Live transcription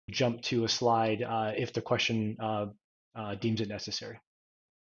jump to a slide if the question deems it necessary.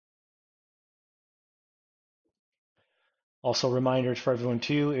 Also reminders for everyone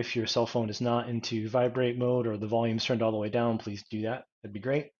too, if your cell phone is not into vibrate mode or the volume's turned all the way down, please do that. That'd be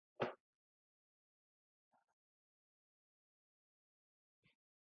great.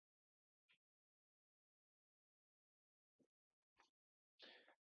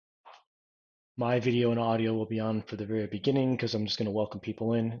 My video and audio will be on for the very beginning because I'm just going to welcome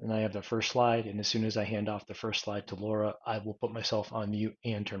people in, and I have the first slide, and as soon as I hand off the first slide to Laura, I will put myself on mute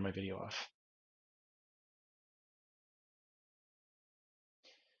and turn my video off.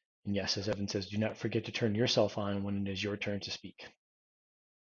 And yes, as Evan says, do not forget to turn yourself on when it is your turn to speak.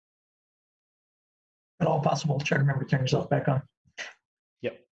 At all possible, try to remember to turn yourself back on.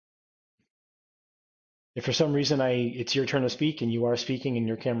 Yep. If for some reason it's your turn to speak and you are speaking and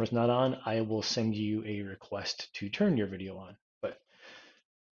your camera's not on, I will send you a request to turn your video on, but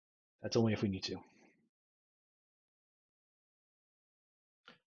that's only if we need to.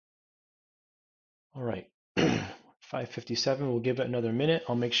 All right, 5:57, we'll give it another minute.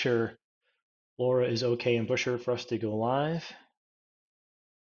 I'll make sure Laura is okay and Busher for us to go live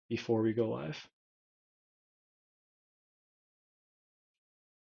before we go live.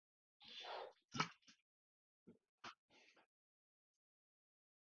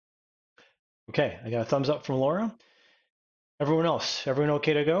 Okay, I got a thumbs up from Laura. Everyone else, everyone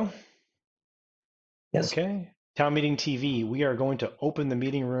okay to go? Yes. Okay, Town Meeting TV, we are going to open the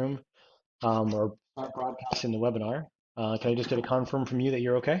meeting room or start broadcasting the webinar. Can I just get a confirm from you that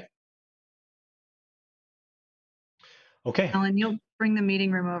you're okay? Okay. Ellen, you'll bring the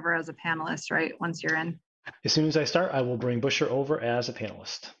meeting room over as a panelist, right? Once you're in. As soon as I start, I will bring Busher over as a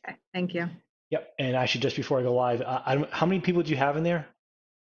panelist. Okay, thank you. Yep, and actually just before I go live, how many people do you have in there?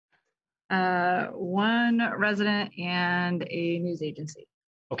 One resident and a news agency.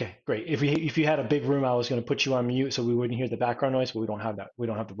 Okay, great. If you had a big room, I was going to put you on mute so we wouldn't hear the background noise, but we don't have that. We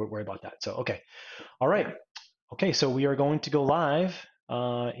don't have to worry about that. So, okay. All right. Yeah. Okay, so we are going to go live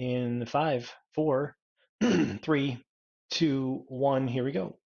in 5, 4, 3, 2, 1. Here we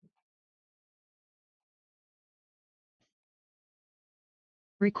go.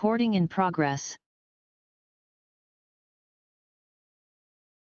 Recording in progress.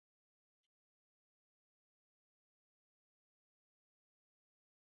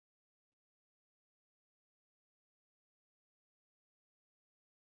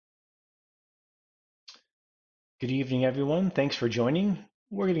 Good evening, everyone. Thanks for joining.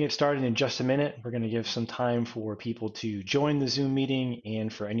 We're going to get started in just a minute. We're going to give some time for people to join the Zoom meeting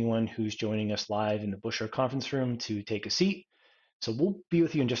and for anyone who's joining us live in the Busher conference room to take a seat. So we'll be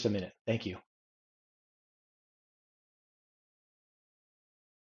with you in just a minute. Thank you.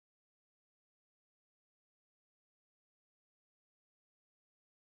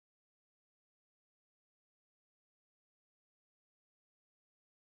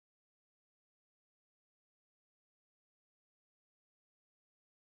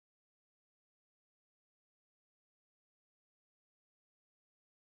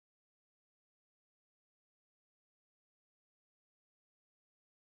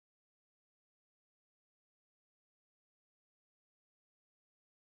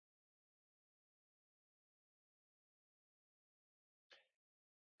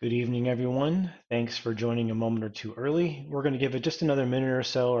 Good evening, everyone. Thanks for joining a moment or two early. We're going to give it just another minute or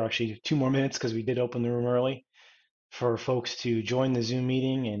so, or actually 2 more minutes because we did open the room early, for folks to join the Zoom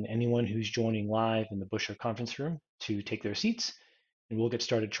meeting and anyone who's joining live in the Busher conference room to take their seats, and we'll get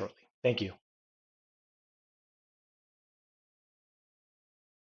started shortly. Thank you.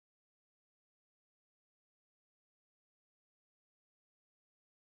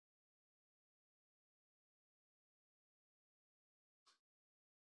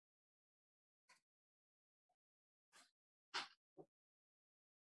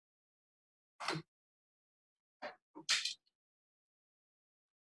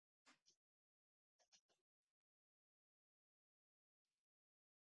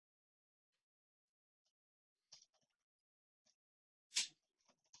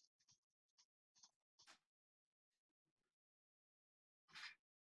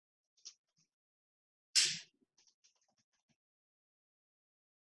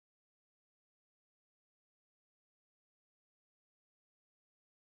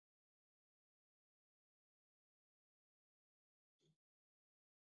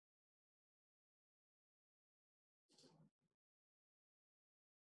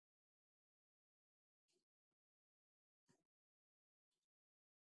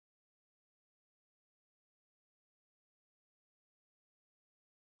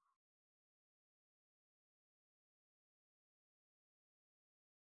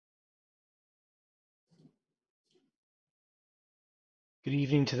 Good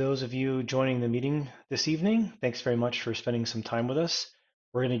evening to those of you joining the meeting this evening. Thanks very much for spending some time with us.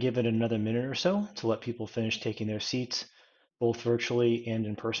 We're going to give it another minute or so to let people finish taking their seats, both virtually and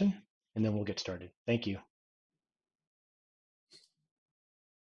in person, and then we'll get started. Thank you.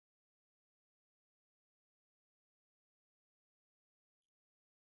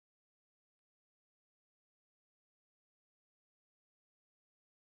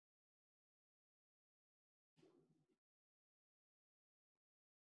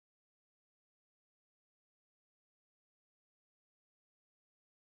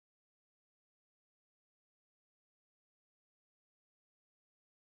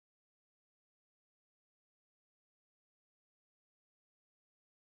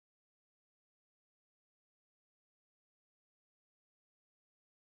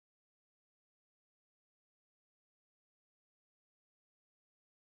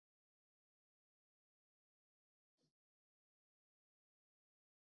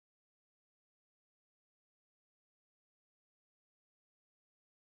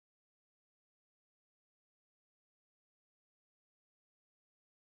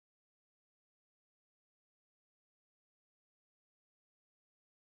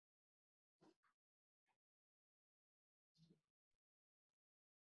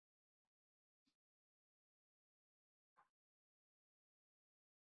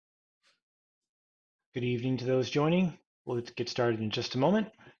 Good evening to those joining. We'll get started in just a moment.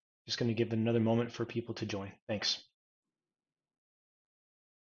 Just going to give it another moment for people to join. Thanks.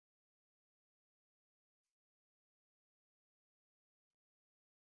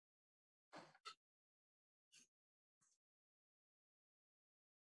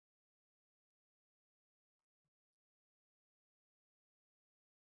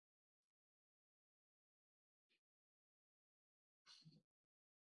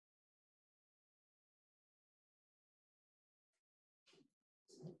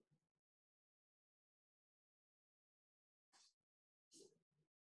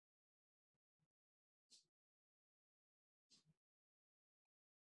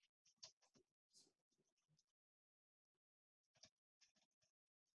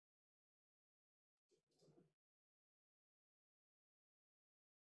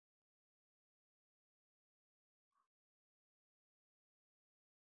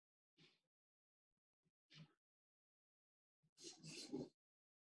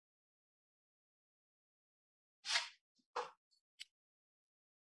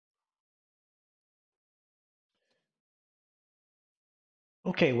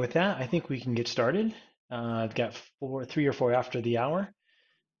 Okay, with that, I think we can get started. I've got three or four after the hour.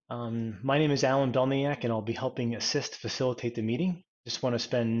 My name is Alan Belniak, and I'll be helping assist facilitate the meeting. Just want to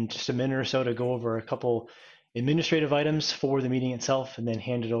spend just a minute or so to go over a couple administrative items for the meeting itself, and then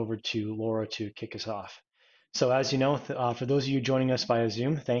hand it over to Laura to kick us off. So as you know, for those of you joining us via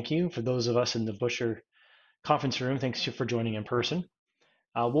Zoom, thank you. For those of us in the Busher conference room, thanks for joining in person.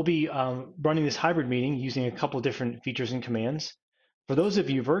 We'll be running this hybrid meeting using a couple different features and commands. For those of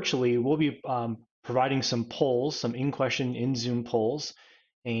you virtually, we'll be providing some polls, some in-question, in-Zoom polls,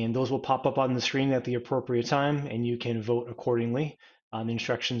 and those will pop up on the screen at the appropriate time, and you can vote accordingly. The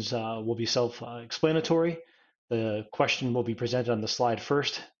instructions will be self-explanatory. The question will be presented on the slide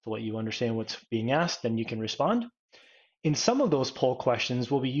first to let you understand what's being asked, then you can respond. In some of those poll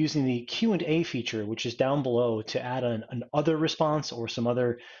questions, we'll be using the Q&A feature, which is down below, to add an other response or some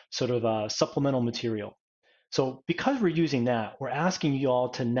other sort of supplemental material. So because we're using that, we're asking you all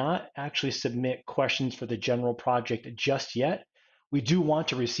to not actually submit questions for the general project just yet. We do want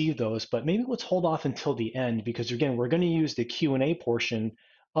to receive those, but maybe let's hold off until the end, because again, we're going to use the Q&A portion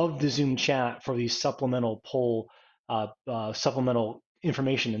of the Zoom chat for these supplemental supplemental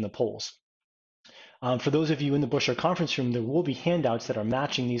information in the polls. For those of you in the Busher conference room, there will be handouts that are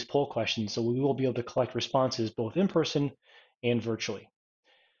matching these poll questions, so we will be able to collect responses both in person and virtually.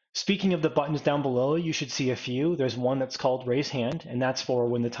 Speaking of the buttons down below, you should see a few. There's one that's called Raise Hand, and that's for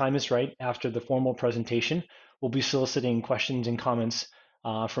when the time is right after the formal presentation. We'll be soliciting questions and comments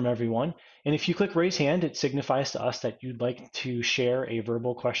from everyone. And if you click Raise Hand, it signifies to us that you'd like to share a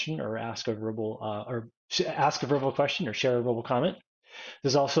verbal question or ask a verbal question or share a verbal comment.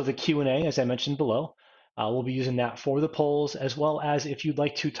 There's also the Q&A, as I mentioned below. We'll be using that for the polls, as well as if you'd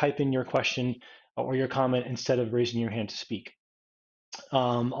like to type in your question or your comment instead of raising your hand to speak.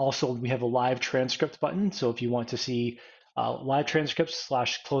 Also, we have a live transcript button. So if you want to see live transcripts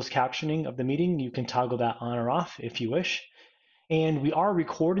 / closed captioning of the meeting, you can toggle that on or off if you wish. And we are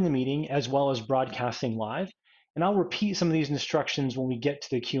recording the meeting as well as broadcasting live. And I'll repeat some of these instructions when we get to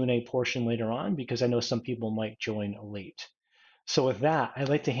the Q&A portion later on, because I know some people might join late. So with that, I'd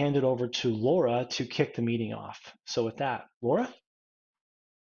like to hand it over to Laura to kick the meeting off. So with that, Laura?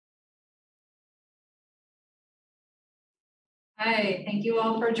 Hi, thank you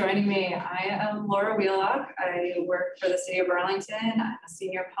all for joining me. I am Laura Wheelock. I work for the City of Burlington. I'm a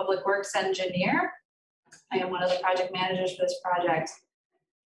senior public works engineer. I am one of the project managers for this project.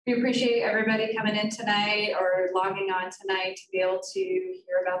 We appreciate everybody coming in tonight or logging on tonight to be able to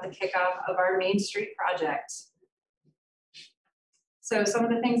hear about the kickoff of our Main Street project. So some of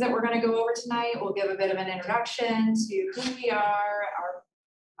the things that we're going to go over tonight, we'll give a bit of an introduction to who we are, our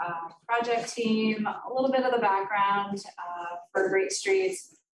project team, a little bit of the background for Great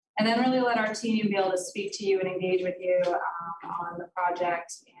Streets, and then really let our team be able to speak to you and engage with you on the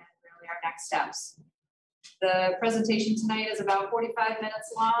project and really our next steps. The presentation tonight is about 45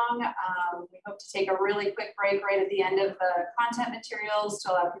 minutes long. We hope to take a really quick break right at the end of the content materials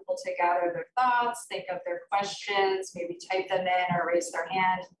to allow people to gather their thoughts, think of their questions, maybe type them in or raise their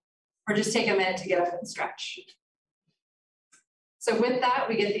hand, or just take a minute to get up and stretch. So with that,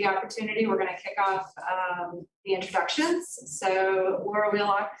 we get the opportunity. We're going to kick off the introductions. So Laura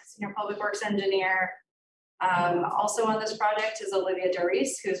Wheelock, Senior Public Works Engineer. Also on this project is Olivia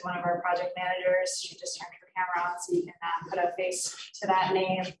Doris, who's one of our project managers. She just turned her camera on so you can put a face to that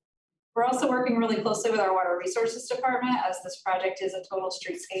name. We're also working really closely with our Water Resources Department as this project is a total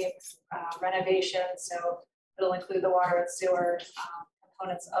streetscape renovation. So it'll include the water and sewer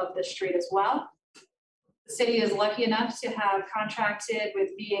components of the street as well. The city is lucky enough to have contracted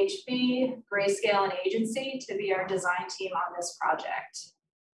with VHB, Grayscale, and Agency to be our design team on this project.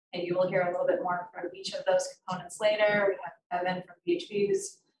 And you will hear a little bit more from each of those components later. We have Evan from VHB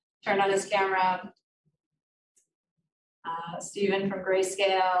who's turned on his camera, Stephen from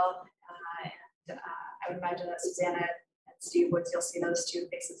Grayscale, and I would imagine that Susanna and Steve Woods, you'll see those two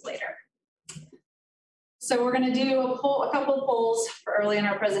faces later. So we're going to do a couple of polls for early in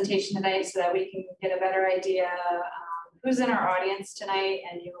our presentation tonight so that we can get a better idea who's in our audience tonight,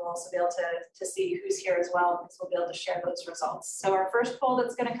 and you will also be able to see who's here as well, because we'll be able to share those results. So our first poll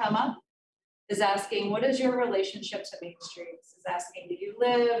that's going to come up is asking, what is your relationship to Main Street? This is asking, do you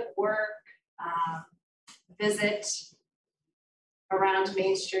live, work, visit around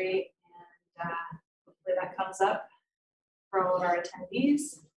Main Street? And hopefully that comes up for all of our attendees.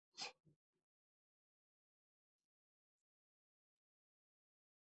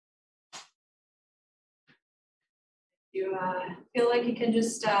 You feel like you can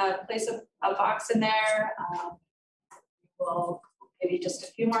just place a box in there. We'll maybe just a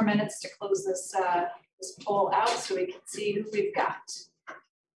few more minutes to close this poll out so we can see who we've got,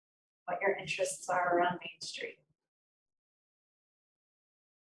 what your interests are around Main Street.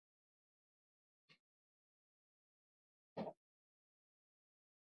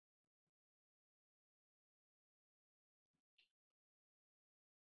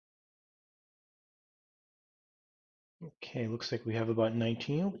 Okay, looks like we have about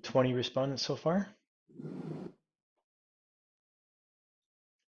 20 respondents so far.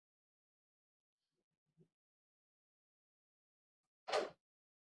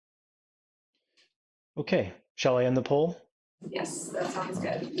 Okay, shall I end the poll? Yes, that sounds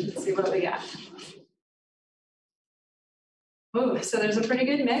good. Let's see what we got. Oh, so there's a pretty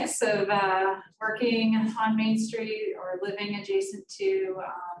good mix of working on Main Street or living adjacent to,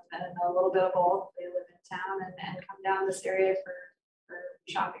 and a little bit of both. They live in town and come down this area for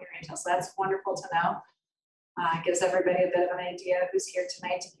shopping or retail. So that's wonderful to know. It gives everybody a bit of an idea who's here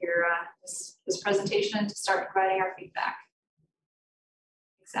tonight to hear this presentation and to start providing our feedback.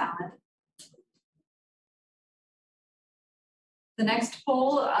 Thanks, Alan. The next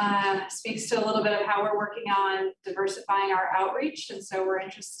poll speaks to a little bit of how we're working on diversifying our outreach. And so we're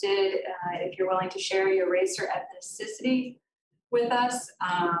interested if you're willing to share your race or ethnicity with us.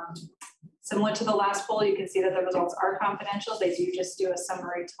 Similar to the last poll, you can see that the results are confidential. They do just do a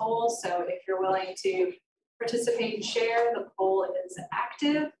summary poll. So if you're willing to participate and share, the poll is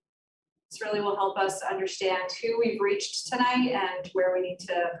active. This really will help us understand who we've reached tonight and where we need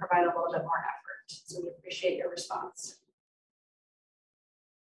to provide a little bit more effort. So we appreciate your response.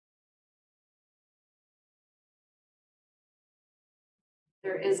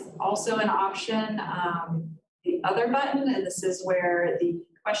 There is also an option, the other button, and this is where the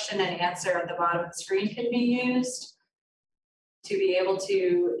question and answer at the bottom of the screen can be used to be able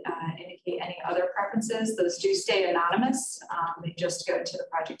to indicate any other preferences. Those do stay anonymous. They just go to the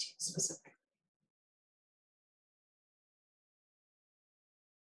project team specifically.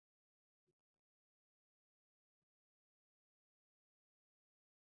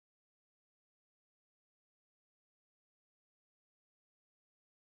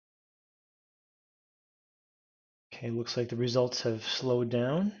 Okay, looks like the results have slowed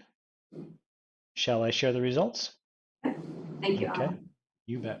down. Shall I share the results? Thank you. Okay,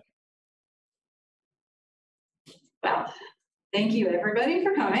 you bet. Well, Thank you, everybody,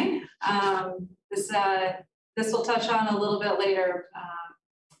 for coming. This will touch on a little bit later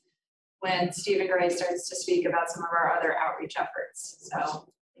when Stephen Gray starts to speak about some of our other outreach efforts. So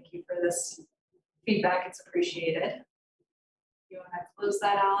thank you for this feedback. It's appreciated. You want to close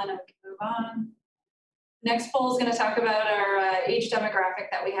that, Alan, and we can move on. Next poll is going to talk about our age demographic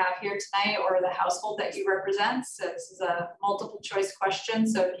that we have here tonight, or the household that you represent. So this is a multiple choice question.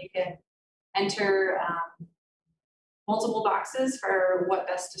 So if you can enter multiple boxes for what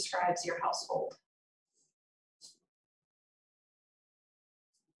best describes your household.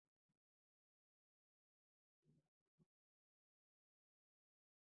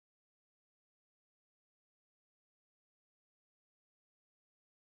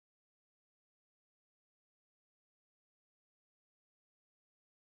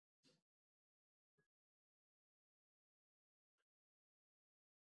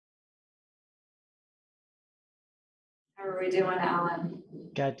 How are we doing, Alan?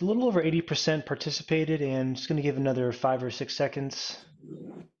 Got a little over 80% participated, and just going to give another 5 or 6 seconds.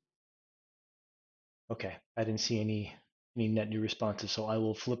 Okay, I didn't see any net new responses, so I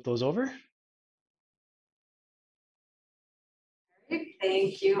will flip those over.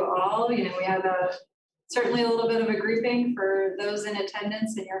 Thank you all. We have certainly a little bit of a grouping for those in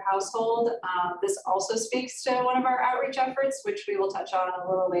attendance in your household. This also speaks to one of our outreach efforts, which we will touch on a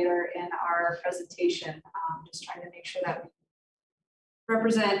little later in our presentation. Just trying to make sure that we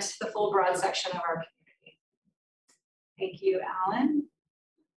represent the full broad section of our community. Thank you, Alan.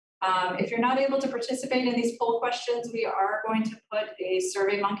 If you're not able to participate in these poll questions, we are going to put a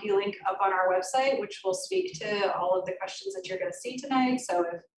SurveyMonkey link up on our website, which will speak to all of the questions that you're going to see tonight. So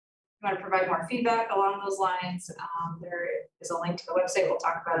if you want to provide more feedback along those lines, there is a link to the website. We'll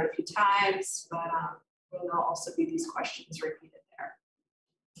talk about it a few times, but there will also be these questions repeated there.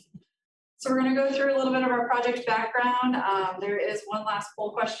 So we're going to go through a little bit of our project background. There is one last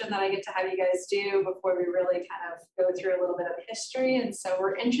poll question that I get to have you guys do before we really kind of go through a little bit of history. And so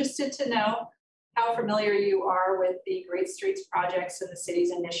we're interested to know how familiar you are with the Great Streets projects and the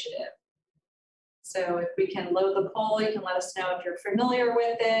city's initiative. So if we can load the poll, you can let us know if you're familiar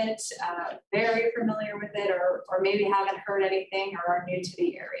with it, very familiar with it, or maybe haven't heard anything or are new to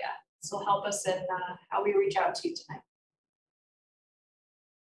the area. This will help us in how we reach out to you tonight.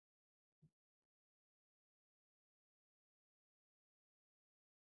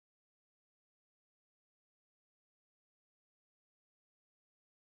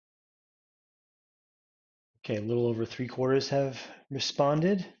 Okay, a little over 3/4 have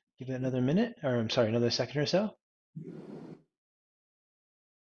responded. Give it another minute, or I'm sorry, another second or so.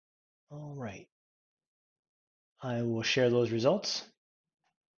 All right. I will share those results.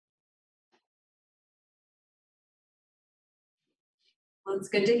 Well, it's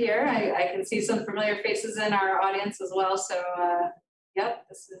good to hear. I can see some familiar faces in our audience as well. So, yep,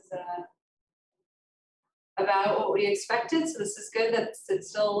 this is about what we expected. So this is good that it's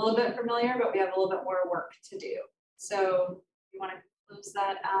still a little bit familiar, but we have a little bit more work to do. So if you want to close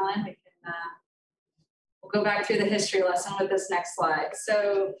that, Alan, we can, we'll go back through the history lesson with this next slide.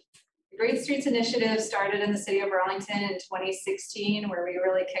 So the Great Streets Initiative started in the city of Burlington in 2016, where we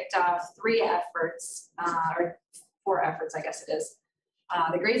really kicked off 3 efforts, or 4 efforts, I guess it is.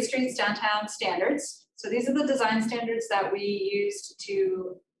 The Great Streets Downtown Standards. So these are the design standards that we used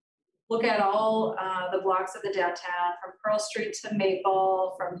to look at all the blocks of the downtown, from Pearl Street to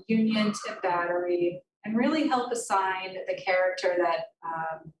Maple, from Union to Battery, and really help assign the character that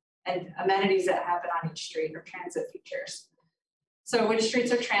and amenities that happen on each street, or transit features. So which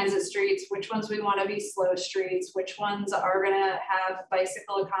streets are transit streets, which ones we want to be slow streets, which ones are going to have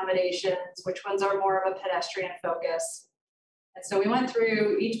bicycle accommodations, which ones are more of a pedestrian focus. And so we went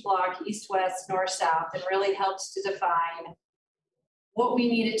through each block, east, west, north, south, and really helped to define what we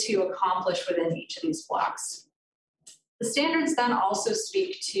needed to accomplish within each of these blocks. The standards then also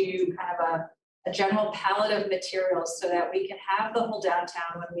speak to kind of a general palette of materials, so that we can have the whole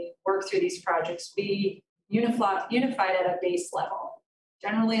downtown, when we work through these projects, be unified at a base level.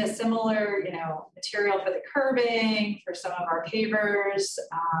 Generally a similar, material for the curbing, for some of our pavers,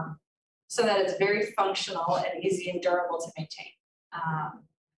 so that it's very functional and easy and durable to maintain.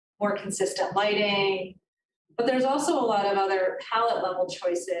 More consistent lighting, but there's also a lot of other palette level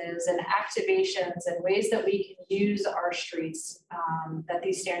choices and activations and ways that we can use our streets that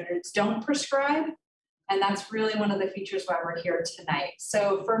these standards don't prescribe. And that's really one of the features why we're here tonight.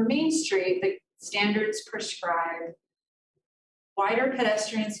 So for Main Street, the standards prescribe wider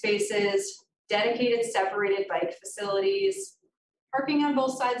pedestrian spaces, dedicated separated bike facilities, parking on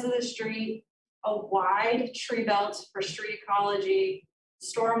both sides of the street, a wide tree belt for street ecology,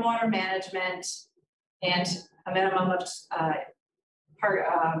 stormwater management, and a minimum of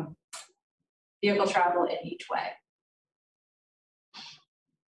vehicle travel in each way.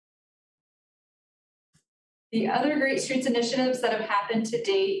 The other Great Streets initiatives that have happened to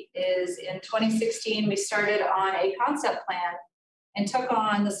date is in 2016, we started on a concept plan and took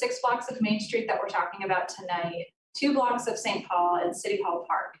on the 6 blocks of Main Street that we're talking about tonight, 2 blocks of St. Paul and City Hall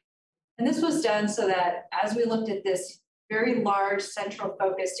Park. And this was done so that as we looked at this very large central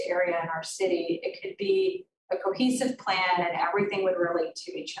focused area in our city, it could be a cohesive plan and everything would relate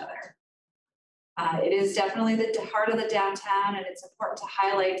to each other. It is definitely the heart of the downtown, and it's important to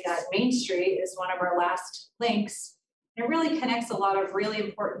highlight that Main Street is one of our last links. It really connects a lot of really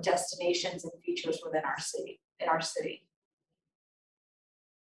important destinations and features within our city.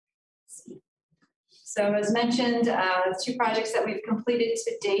 So as mentioned, 2 projects that we've completed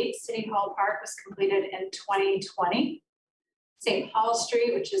to date. City Hall Park was completed in 2020. St. Paul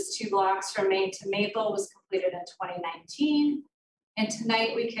Street, which is 2 blocks from Main to Maple, was completed in 2019. And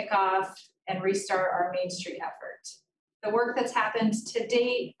tonight we kick off and restart our Main Street effort. The work that's happened to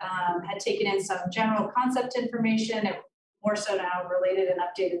date had taken in some general concept information, and more so now related and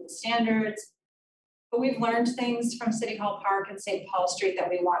updated the standards. But we've learned things from City Hall Park and St. Paul Street that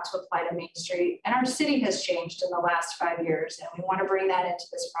we want to apply to Main Street. And our city has changed in the last 5 years, and we want to bring that into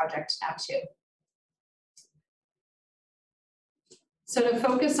this project now too. So to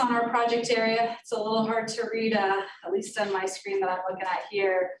focus on our project area, it's a little hard to read, at least on my screen that I'm looking at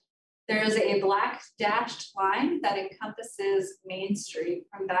here. There is a black dashed line that encompasses Main Street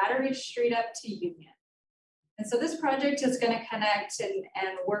from Battery Street up to Union. And so this project is going to connect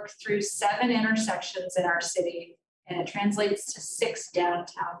and work through 7 intersections in our city, and it translates to 6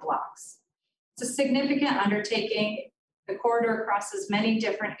 downtown blocks. It's a significant undertaking. The corridor crosses many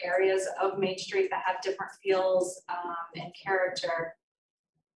different areas of Main Street that have different feels and character,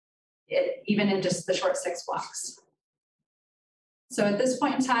 even in just the short 6 blocks. So at this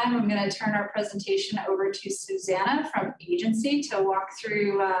point in time, I'm going to turn our presentation over to Susanna from Agency to walk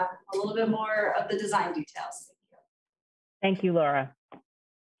through a little bit more of the design details. Thank you, Laura.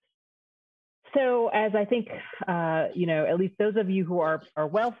 So as I think, at least those of you who are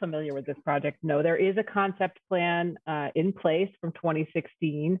well familiar with this project know, there is a concept plan in place from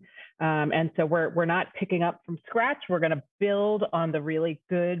 2016. And so we're not picking up from scratch. We're going to build on the really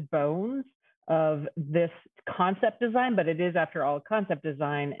good bones of this concept design, but it is, after all, a concept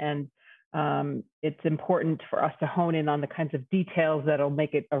design. And it's important for us to hone in on the kinds of details that'll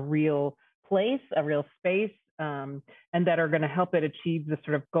make it a real place, a real space, and that are going to help it achieve the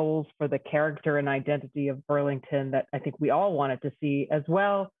sort of goals for the character and identity of Burlington that I think we all wanted to see, as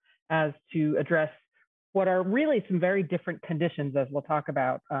well as to address what are really some very different conditions, as we'll talk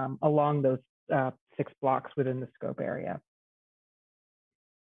about, along those 6 blocks within the scope area.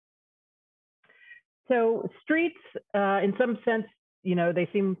 So streets, in some sense, they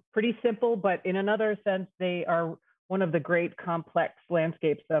seem pretty simple, but in another sense, they are one of the great complex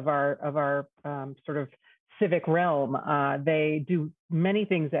landscapes of our sort of civic realm. They do many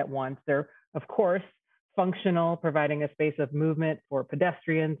things at once. They're, of course, functional, providing a space of movement for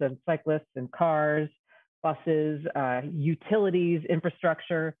pedestrians and cyclists and cars, buses, utilities,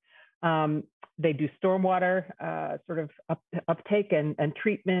 infrastructure. They do stormwater sort of uptake and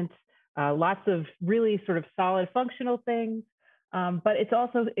treatment, lots of really sort of solid functional things. But it's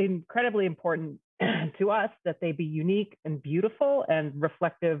also incredibly important to us that they be unique and beautiful and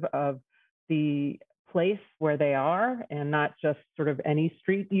reflective of the place where they are, and not just sort of any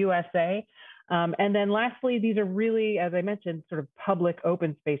street USA. And then lastly, these are really, as I mentioned, sort of public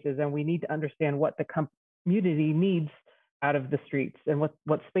open spaces, and we need to understand what the community needs out of the streets and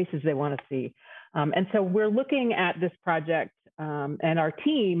what spaces they want to see. And so we're looking at this project and our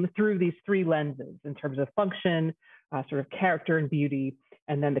team through these 3 lenses in terms of function, sort of character and beauty,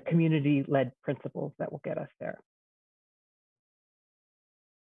 and then the community-led principles that will get us there.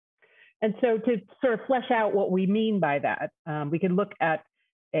 And so to sort of flesh out what we mean by that, we can look at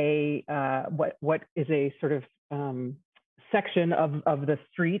what is a sort of section of the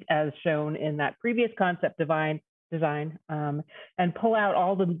street as shown in that previous concept design, and pull out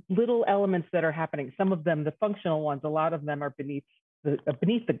all the little elements that are happening. Some of them, the functional ones, a lot of them are beneath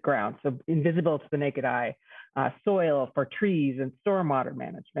the ground, so invisible to the naked eye. Soil for trees and stormwater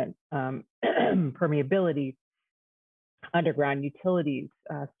management, permeability, underground utilities,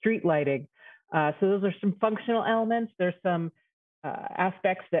 street lighting. So those are some functional elements. There's some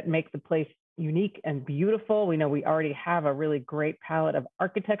aspects that make the place unique and beautiful. We know we already have a really great palette of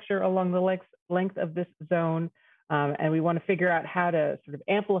architecture along the length of this zone. And we want to figure out how to sort of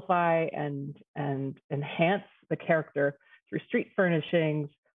amplify and enhance the character through street furnishings,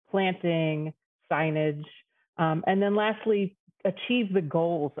 planting, signage, And then lastly, achieve the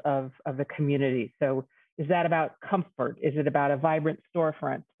goals of the community. So is that about comfort? Is it about a vibrant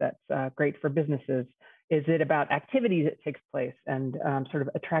storefront that's great for businesses? Is it about activity that takes place and sort of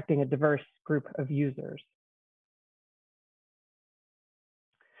attracting a diverse group of users?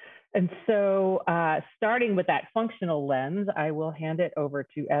 And so starting with that functional lens, I will hand it over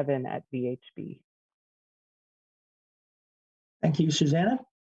to Evan at VHB. Thank you, Susanna.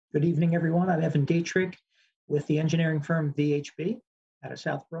 Good evening, everyone. I'm Evan Dietrich with the engineering firm VHB out of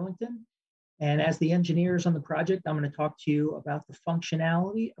South Burlington. And as the engineers on the project, I'm going to talk to you about the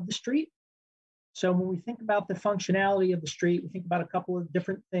functionality of the street. So when we think about the functionality of the street, we think about a couple of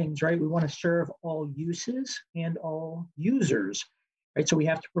different things, right? We want to serve all uses and all users, right? So we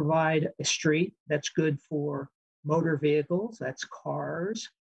have to provide a street that's good for motor vehicles, that's cars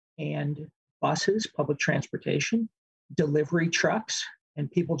and buses, public transportation, delivery trucks,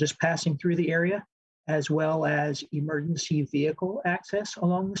 and people just passing through the area, as well as emergency vehicle access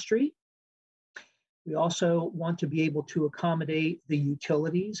along the street. We also want to be able to accommodate the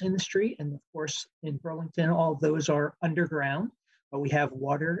utilities in the street. And of course, in Burlington, all of those are underground, but we have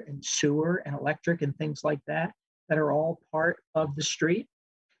water and sewer and electric and things like that that are all part of the street.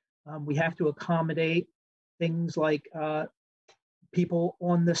 We have to accommodate things like people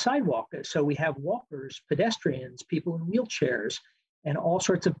on the sidewalk. So we have walkers, pedestrians, people in wheelchairs, and all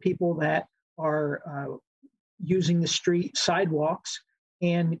sorts of people that are using the street sidewalks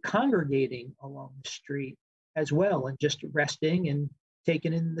and congregating along the street as well, and just resting and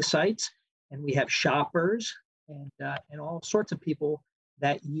taking in the sights. And we have shoppers and all sorts of people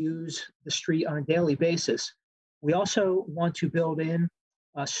that use the street on a daily basis. We also want to build in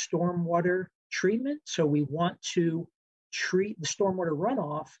a stormwater treatment. So we want to treat the stormwater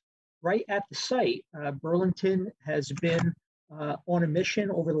runoff right at the site. Burlington has been on a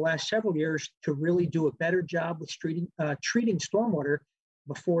mission over the last several years to really do a better job with treating stormwater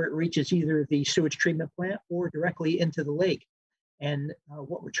before it reaches either the sewage treatment plant or directly into the lake. And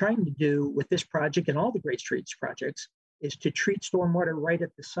what we're trying to do with this project and all the Great Streets projects is to treat stormwater right at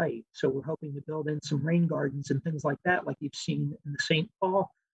the site. So we're hoping to build in some rain gardens and things like that, like you've seen in the St.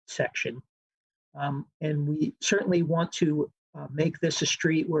 Paul section. And we certainly want to make this a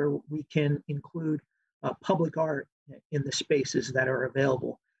street where we can include public art in the spaces that are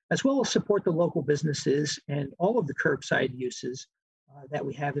available, as well as support the local businesses and all of the curbside uses that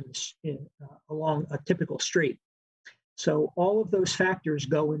we have along a typical street. So all of those factors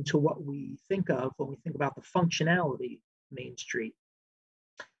go into what we think of when we think about the functionality of Main Street.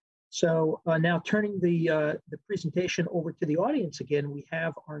 So now turning the presentation over to the audience again, we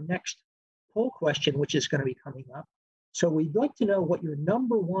have our next poll question, which is going to be coming up. So we'd like to know what your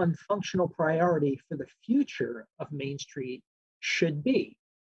number one functional priority for the future of Main Street should be.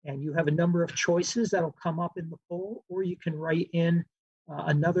 And you have a number of choices that'll come up in the poll, or you can write in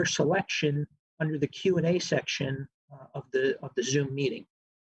another selection under the Q&A section of the Zoom meeting.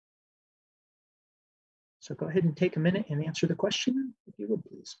 So go ahead and take a minute and answer the question, if you would,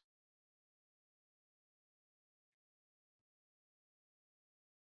 please.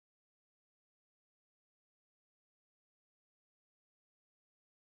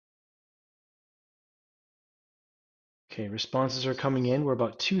 Okay, responses are coming in. We're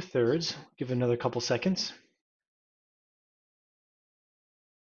about 2/3. Give it another couple seconds.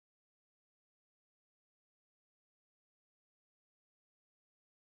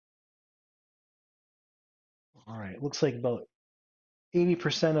 All right, looks like about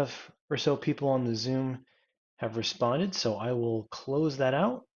 80% of or so people on the Zoom have responded. So I will close that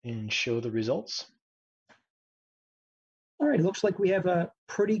out and show the results. All right, it looks like we have a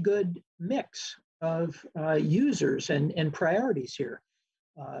pretty good mix of users and priorities here.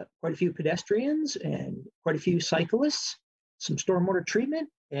 Quite a few pedestrians and quite a few cyclists, some stormwater treatment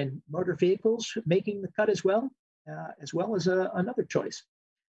and motor vehicles making the cut as well as another choice.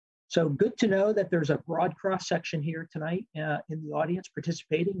 So good to know that there's a broad cross section here tonight in the audience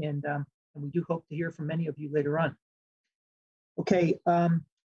participating, and we do hope to hear from many of you later on. Okay,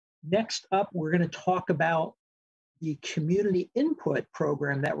 next up, we're going to talk about the community input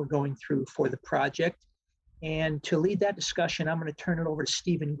program that we're going through for the project. And to lead that discussion, I'm going to turn it over to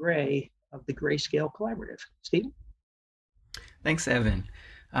Stephen Gray of the Grayscale Collaborative. Stephen? Thanks, Evan.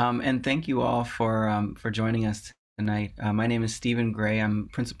 And thank you all for joining us tonight. My name is Stephen Gray. I'm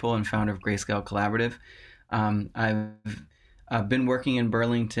principal and founder of Grayscale Collaborative. I've been working in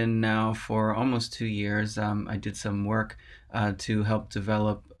Burlington now for almost 2 years. I did some work to help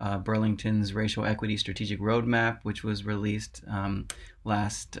develop Burlington's Racial Equity Strategic Roadmap, which was released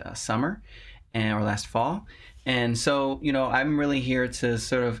last summer or last fall. And so, I'm really here to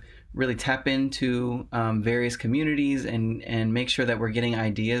sort of really tap into various communities and make sure that we're getting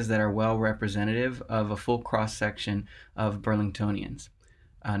ideas that are well representative of a full cross section of Burlingtonians.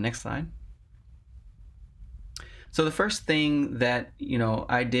 Next slide. So the first thing that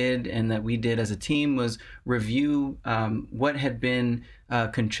I did and that we did as a team was review what had been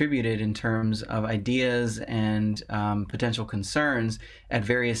contributed in terms of ideas and potential concerns at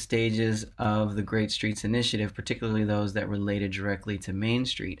various stages of the Great Streets Initiative, particularly those that related directly to Main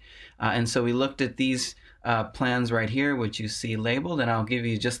Street. And so we looked at these plans right here, which you see labeled, and I'll give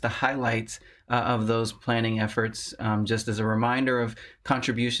you just the highlights of those planning efforts, just as a reminder of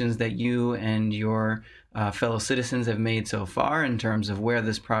contributions that you and your fellow citizens have made so far in terms of where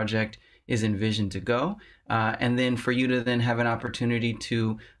this project is envisioned to go, and then for you to then have an opportunity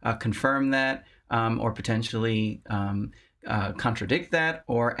to confirm that or potentially contradict that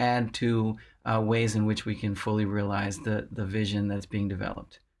or add to ways in which we can fully realize the vision that's being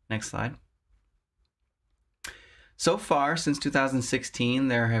developed. Next slide. So far, since 2016,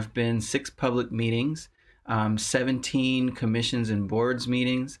 there have been 6 public meetings, 17 commissions and boards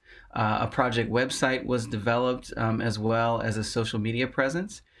meetings. A project website was developed as well as a social media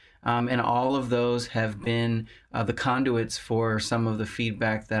presence. And all of those have been the conduits for some of the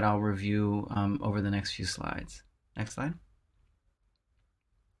feedback that I'll review over the next few slides. Next slide.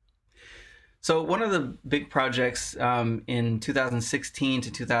 So one of the big projects in 2016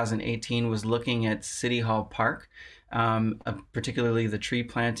 to 2018 was looking at City Hall Park, particularly the tree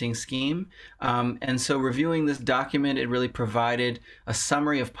planting scheme. And so reviewing this document, it really provided a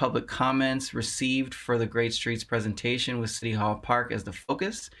summary of public comments received for the Great Streets presentation with City Hall Park as the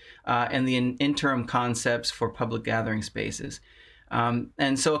focus, and the interim concepts for public gathering spaces.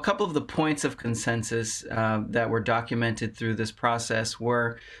 And so a couple of the points of consensus that were documented through this process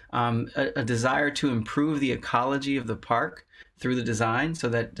were a desire to improve the ecology of the park through the design, so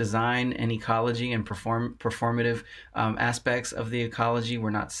that design and ecology and performative aspects of the ecology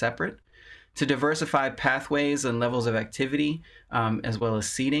were not separate, to diversify pathways and levels of activity as well as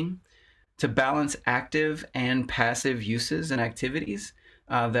seating, to balance active and passive uses and activities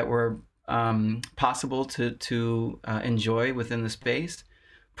that were possible to enjoy within the space,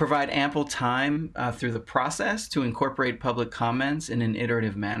 provide ample time through the process to incorporate public comments in an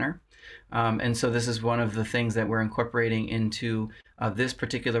iterative manner. And so this is one of the things that we're incorporating into this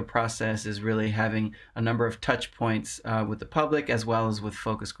particular process, is really having a number of touch points with the public as well as with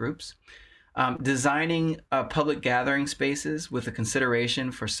focus groups. Designing public gathering spaces with a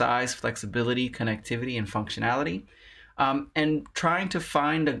consideration for size, flexibility, connectivity, and functionality. And trying to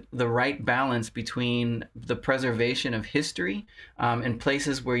find the right balance between the preservation of history and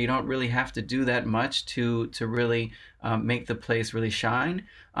places where you don't really have to do that much to really make the place really shine,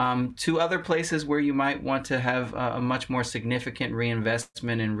 to other places where you might want to have a much more significant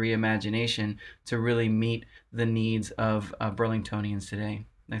reinvestment and reimagination to really meet the needs of Burlingtonians today.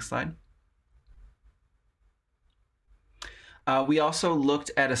 Next slide. We also looked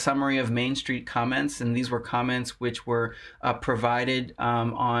at a summary of Main Street comments, and these were comments which were provided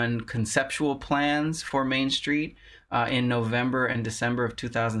on conceptual plans for Main Street in November and December of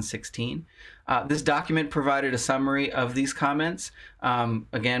 2016. This document provided a summary of these comments,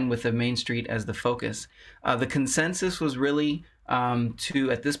 again with the Main Street as the focus. The consensus was really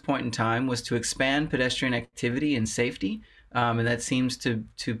at this point in time, was to expand pedestrian activity and safety, and that seems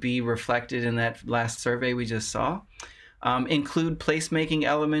to be reflected in that last survey we just saw. Include placemaking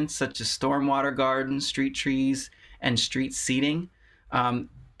elements such as stormwater gardens, street trees, and street seating,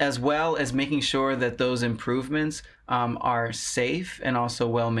 as well as making sure that those improvements are safe and also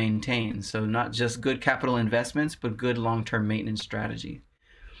well maintained. So not just good capital investments, but good long-term maintenance strategy.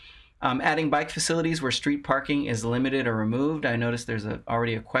 Adding bike facilities where street parking is limited or removed. I noticed there's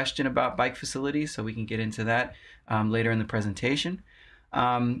already a question about bike facilities, so we can get into that later in the presentation.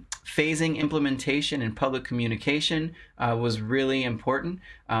 Phasing implementation and public communication was really important,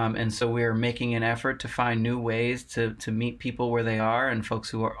 and so we're making an effort to find new ways to meet people where they are, and folks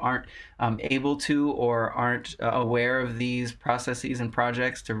who aren't able to or aren't aware of these processes and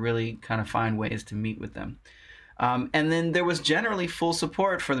projects, to really kind of find ways to meet with them. And then there was generally full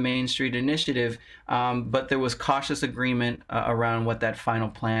support for the Main Street Initiative, but there was cautious agreement around what that final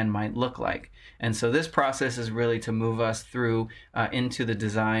plan might look like. And so this process is really to move us through into the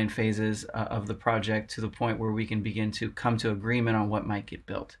design phases of the project to the point where we can begin to come to agreement on what might get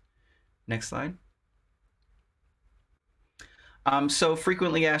built. Next slide. So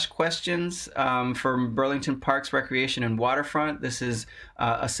frequently asked questions from Burlington Parks, Recreation, and Waterfront. This is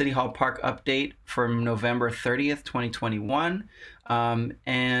a City Hall Park update from November 30th, 2021.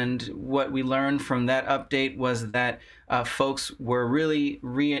 And what we learned from that update was that folks were really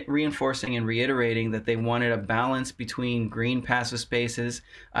reinforcing and reiterating that they wanted a balance between green passive spaces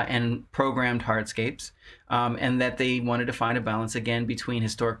and programmed hardscapes, and that they wanted to find a balance again between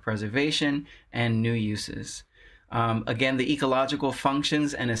historic preservation and new uses. Again, the ecological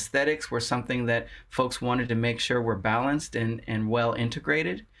functions and aesthetics were something that folks wanted to make sure were balanced and well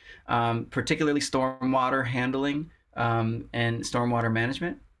integrated, particularly stormwater handling and stormwater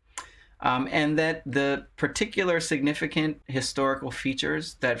management. And that the particular significant historical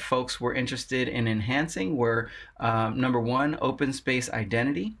features that folks were interested in enhancing were number one, open space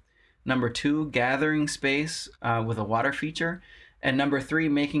identity, number two, gathering space with a water feature, and number three,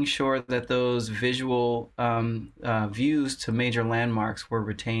 making sure that those visual views to major landmarks were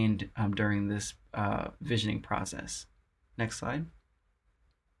retained during this visioning process. Next slide.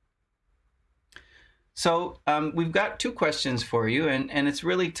 So we've got two questions for you, and it's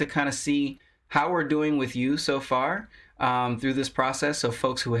really to kind of see how we're doing with you so far through this process. So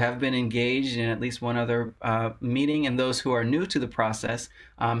folks who have been engaged in at least one other meeting, and those who are new to the process,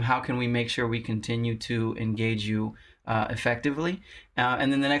 how can we make sure we continue to engage you effectively?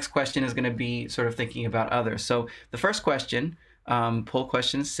 And then the next question is going to be sort of thinking about others. So the first question, poll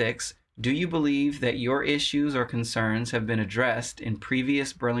question 6, do you believe that your issues or concerns have been addressed in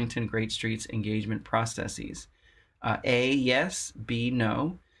previous Burlington Great Streets engagement processes? A, yes, B,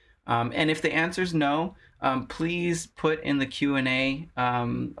 no. And if the answer is no, please put in the Q&A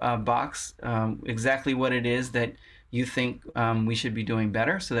box exactly what it is that you think we should be doing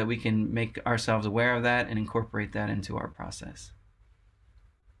better so that we can make ourselves aware of that and incorporate that into our process.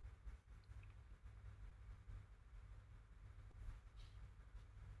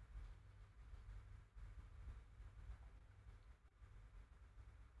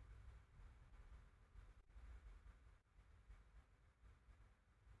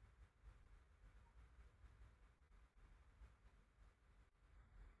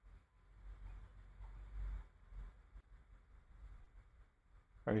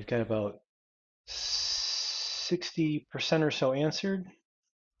 All right, we've got about 60% or so answered.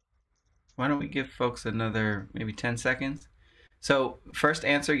 Why don't we give folks another maybe 10 seconds? So first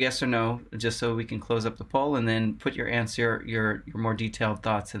answer yes or no, just so we can close up the poll, and then put your answer, your more detailed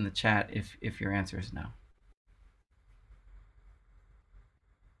thoughts in the chat if your answer is no.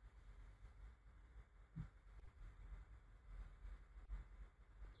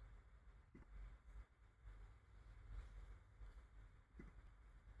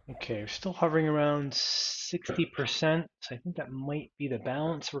 Okay, we're still hovering around 60%, so I think that might be the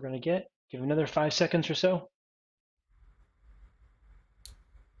balance we're going to get. Give another 5 seconds or so.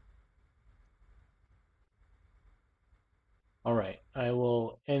 All right, I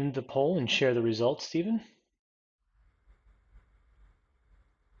will end the poll and share the results, Stephen.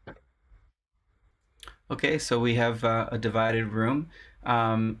 Okay, so we have a divided room,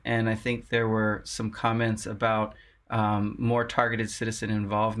 and I think there were some comments about more targeted citizen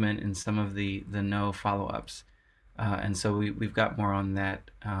involvement in some of the no follow-ups, and so we've got more on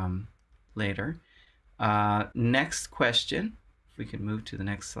that later. Next question, if we can move to the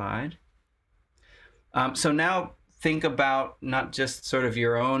next slide. So now think about not just sort of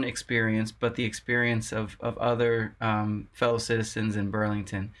your own experience, but the experience of other fellow citizens in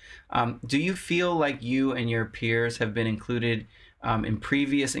Burlington. Do you feel like you and your peers have been included in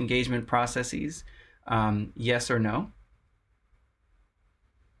previous engagement processes? Yes or no?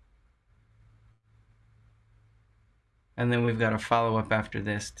 And then we've got a follow-up after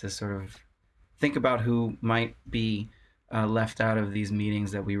this to sort of think about who might be left out of these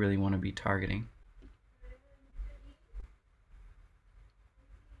meetings that we really want to be targeting.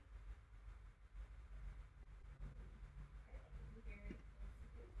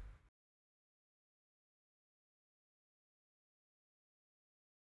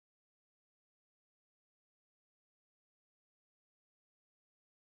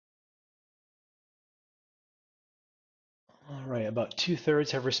 All right, about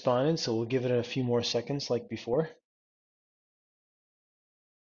 2/3 have responded, so we'll give it a few more seconds like before.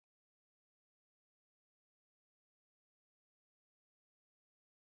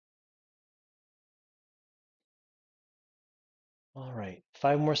 All right,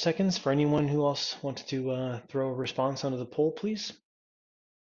 5 more seconds for anyone who else wanted to throw a response onto the poll, please.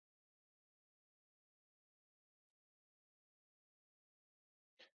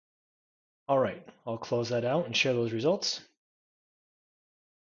 All right, I'll close that out and share those results.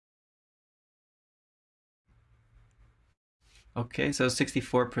 Okay, so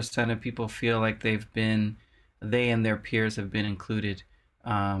 64% of people feel like they and their peers have been included,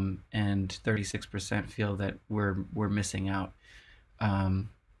 and 36% feel that we're missing out.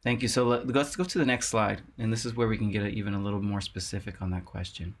 Thank you. So let's go to the next slide, and this is where we can get even a little more specific on that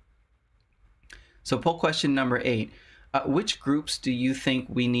question. So poll question number 8. Which groups do you think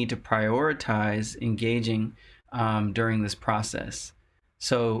we need to prioritize engaging during this process?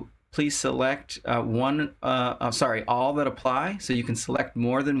 So please select all that apply. So you can select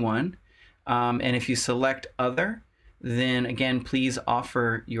more than one. And if you select other, then again, please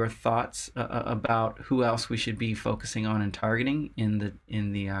offer your thoughts about who else we should be focusing on and targeting in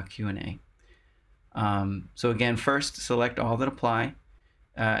the Q&A. So again, first select all that apply.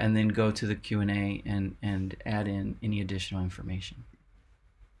 And then go to the Q&A and add in any additional information.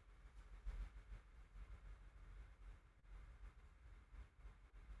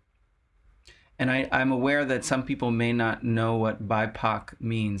 And I'm aware that some people may not know what BIPOC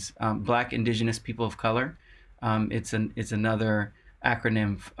means. Black, Indigenous, People of Color. It's another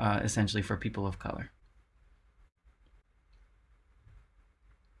acronym essentially for people of color.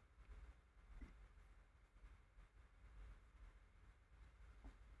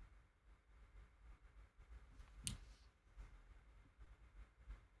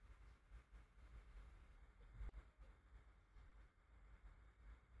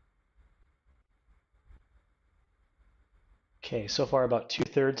 Okay, so far about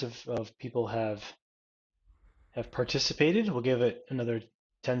 2/3 of people have participated. We'll give it another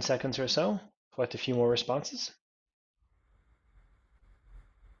 10 seconds or so, collect a few more responses.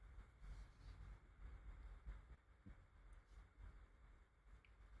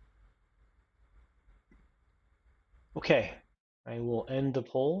 Okay, I will end the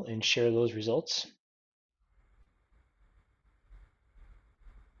poll and share those results.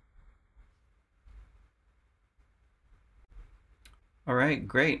 All right,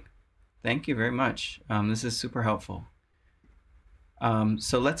 great. Thank you very much. This is super helpful.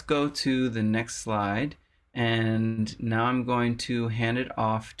 So let's go to the next slide. And now I'm going to hand it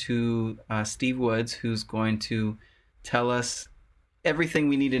off to Steve Woods, who's going to tell us everything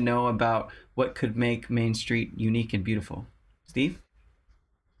we need to know about what could make Main Street unique and beautiful. Steve?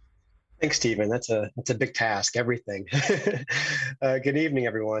 Thanks, Stephen. That's a big task. Everything. Good evening,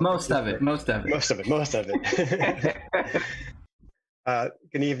 everyone. Most of it. Most of it.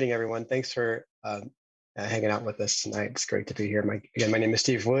 Good evening, everyone. Thanks for hanging out with us tonight. It's great to be here. My name is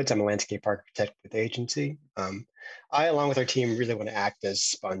Steve Woods. I'm a landscape architect with the agency. I, along with our team, really want to act as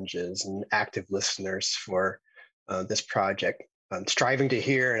sponges and active listeners for this project, striving to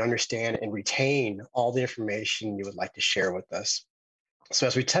hear and understand and retain all the information you would like to share with us. So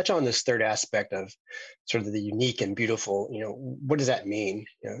as we touch on this third aspect of sort of the unique and beautiful, what does that mean?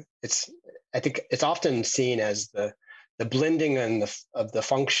 I think it's often seen as the blending of the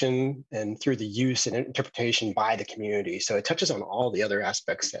function and through the use and interpretation by the community. So it touches on all the other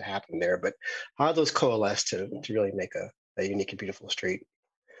aspects that happen there, but how do those coalesce to really make a unique and beautiful street?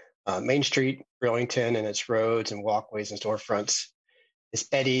 Main Street, Burlington, and its roads and walkways and storefronts, its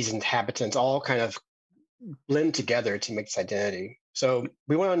eddies and inhabitants all kind of blend together to make this identity. So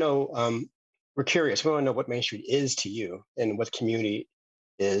we want to know, we're curious, we want to know what Main Street is to you and what community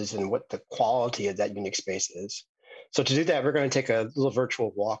is and what the quality of that unique space is. So to do that, we're going to take a little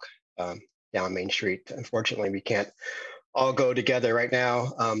virtual walk down Main Street. Unfortunately, we can't all go together right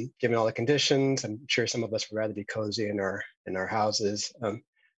now, given all the conditions. I'm sure some of us would rather be cozy in our houses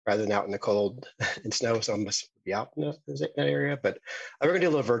rather than out in the cold and snow. Some of us would be out in that area, but we're going to do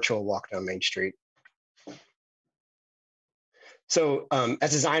a little virtual walk down Main Street. So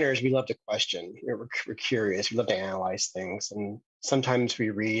as designers, we love to question. We're curious. We love to analyze things. And sometimes we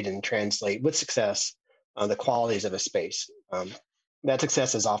read and translate with success the qualities of a space. That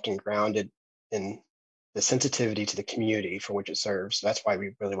success is often grounded in the sensitivity to the community for which it serves. So that's why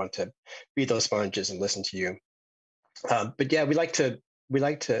we really want to be those sponges and listen to you. But yeah, we like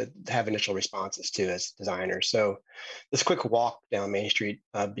to have initial responses too as designers. So this quick walk down Main Street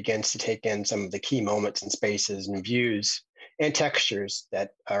begins to take in some of the key moments and spaces and views and textures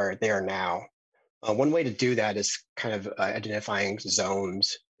that are there now. One way to do that is kind of identifying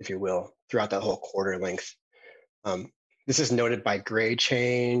zones, if you will, throughout that whole quarter length. This is noted by grade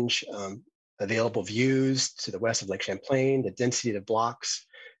change, available views to the west of Lake Champlain, the density of the blocks,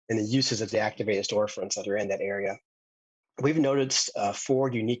 and the uses of the activated storefronts that are in that area. We've noticed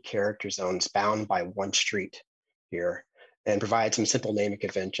 4 unique character zones bound by one street here and provide some simple naming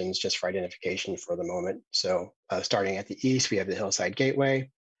conventions just for identification for the moment. So starting at the east, we have the Hillside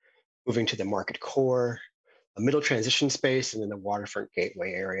Gateway, moving to the Market Core, a middle transition space, and then the Waterfront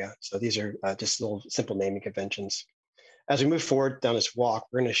Gateway area. So these are just little simple naming conventions. As we move forward down this walk,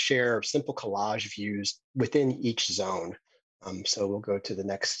 we're going to share simple collage views within each zone. So we'll go to the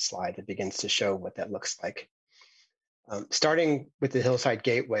next slide that begins to show what that looks like. Starting with the Hillside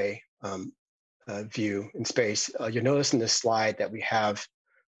Gateway view in space, you'll notice in this slide that we have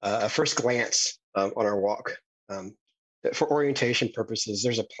a first glance on our walk. For orientation purposes,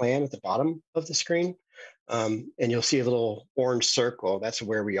 there's a plan at the bottom of the screen, and you'll see a little orange circle. That's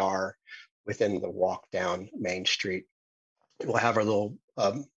where we are within the walk down Main Street. We'll have our little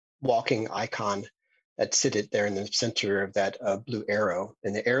walking icon that's seated there in the center of that blue arrow.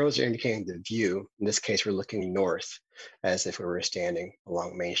 And the arrows are indicating the view. In this case, we're looking north, as if we were standing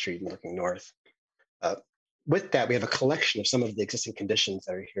along Main Street and looking north. With that, we have a collection of some of the existing conditions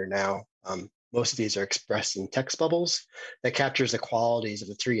that are here now. Most of these are expressed in text bubbles that captures the qualities of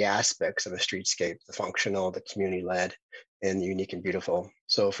the three aspects of a streetscape: the functional, the community-led, and the unique and beautiful.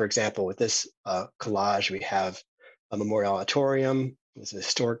 So for example, with this collage, we have a memorial auditorium. It's a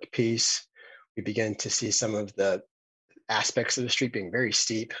historic piece. We begin to see some of the aspects of the street being very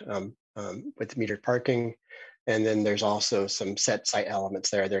steep with metered parking. And then there's also some set site elements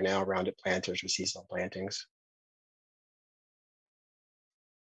there. They're now rounded planters with seasonal plantings.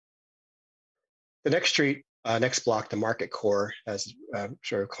 The next street, next block, the Market Core, as I'm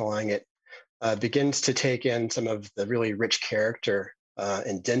sort of calling it, begins to take in some of the really rich character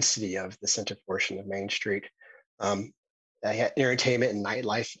and density of the center portion of Main Street. Entertainment and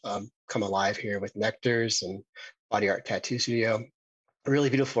nightlife come alive here with Nectar's and Body Art Tattoo Studio. A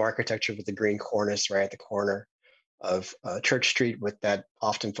really beautiful architecture with the green cornice right at the corner of Church Street, with that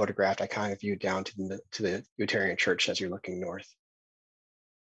often photographed iconic view down to the Unitarian Church as you're looking north.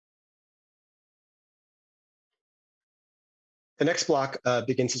 The next block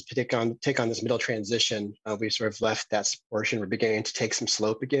begins to take on this middle transition. We've sort of left that portion. We're beginning to take some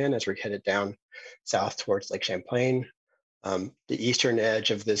slope again as we're headed down south towards Lake Champlain. The eastern edge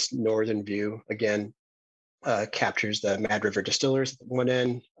of this northern view, again, captures the Mad River Distillers at one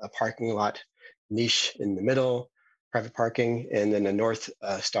end, a parking lot niche in the middle, private parking, and then the North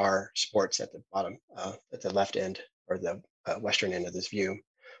Star Sports at the bottom, at the left end, or the western end of this view.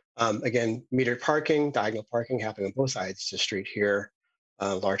 Again, metered parking, diagonal parking happening on both sides of the street here,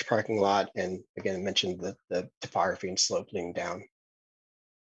 large parking lot, and again, I mentioned the topography and slope leading down.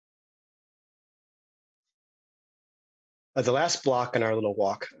 The last block in our little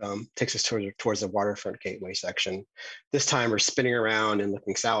walk takes us towards the waterfront gateway section. This time we're spinning around and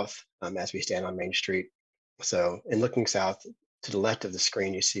looking south as we stand on Main Street. So in looking south, to the left of the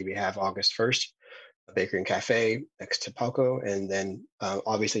screen, you see we have August 1st, a bakery and cafe next to Palco. And then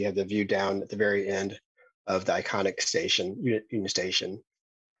obviously you have the view down at the very end of the iconic station, Union Station.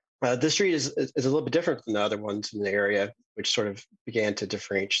 This street is a little bit different than the other ones in the area, which sort of began to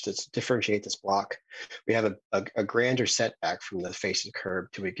differentiate this block. We have a grander setback from the face of the curb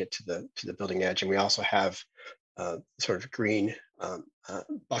till we get to the building edge, and we also have sort of green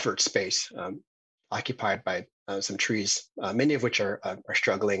buffered space occupied by some trees, many of which are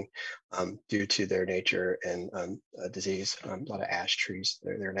struggling due to their nature and disease. A lot of ash trees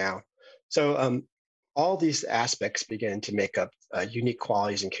there now. So all these aspects begin to make up unique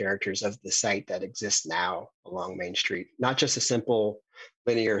qualities and characters of the site that exists now along Main Street. Not just a simple,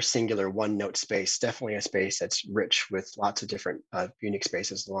 linear, singular, one-note space, definitely a space that's rich with lots of different unique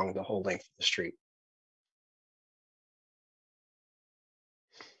spaces along the whole length of the street.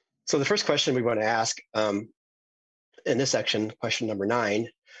 So the first question we want to ask in this section, question number 9,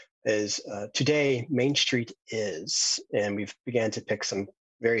 is today Main Street is, and we've began to pick some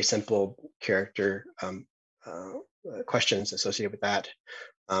very simple character questions associated with that,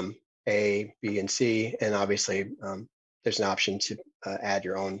 A, B, and C, and obviously there's an option to add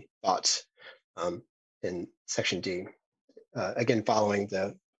your own thoughts in section D. Again, following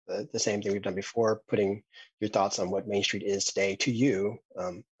the same thing we've done before, putting your thoughts on what Main Street is today to you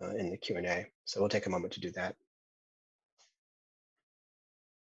in the Q&A. So we'll take a moment to do that.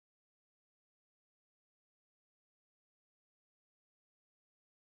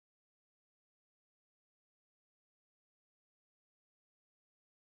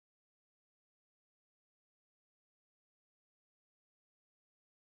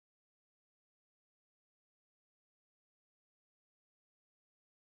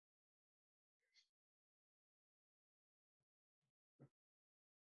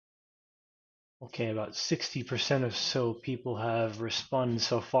 Okay, about 60% or so people have responded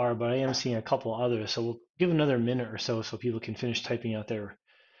so far, but I am seeing a couple others. So we'll give another minute or so people can finish typing out their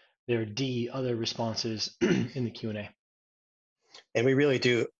D other responses in the Q&A. And we really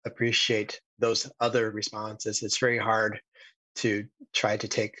do appreciate those other responses. It's very hard to try to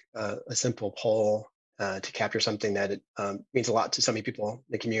take a simple poll to capture something that means a lot to so many people in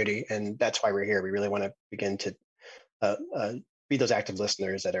the community, and that's why we're here. We really want to begin to be those active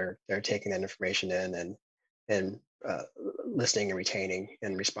listeners that are taking that information in and listening and retaining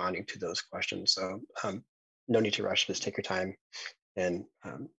and responding to those questions. So no need to rush. Just take your time and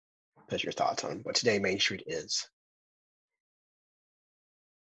put your thoughts on what today Main Street is.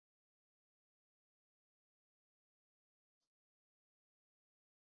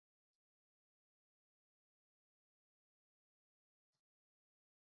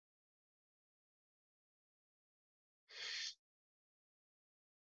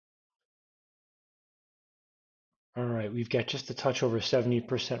 All right, we've got just a touch over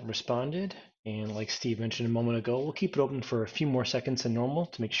 70% responded. And like Steve mentioned a moment ago, we'll keep it open for a few more seconds than normal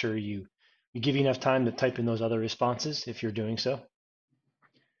to make sure we give you enough time to type in those other responses if you're doing so.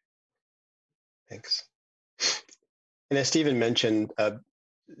 Thanks. And as Stephen mentioned,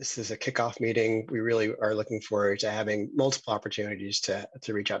 this is a kickoff meeting. We really are looking forward to having multiple opportunities to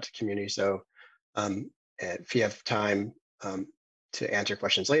reach out to community. So if you have time to answer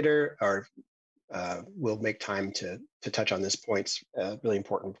questions later, or we'll make time to touch on this points, really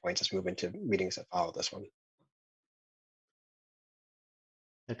important points as we move into meetings that follow this one.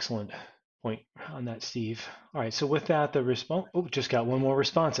 Excellent point on that, Steve. All right, so with that, the response, oh, just got one more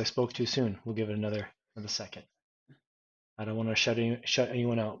response. I spoke too soon. We'll give it another second. I don't want to shut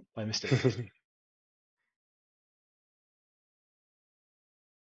anyone out by mistake.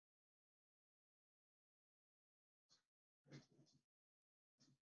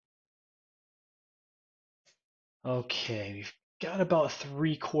 Okay, we've got about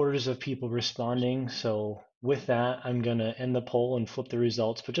 3/4 of people responding. So with that, I'm gonna end the poll and flip the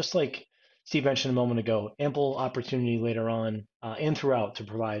results. But just like Steve mentioned a moment ago, ample opportunity later on and throughout to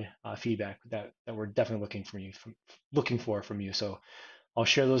provide feedback that we're definitely looking for from you. So I'll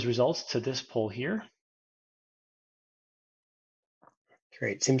share those results to this poll here.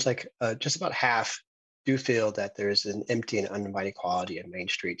 Great. Seems like just about half do feel that there's an empty and uninvited quality of Main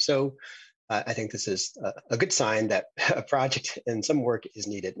Street. So I think this is a good sign that a project and some work is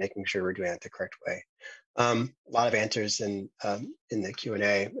needed, making sure we're doing it the correct way. A lot of answers in the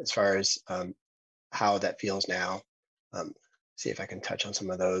Q&A as far as how that feels now. See if I can touch on some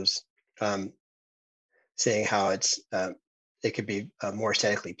of those. Saying how it could be more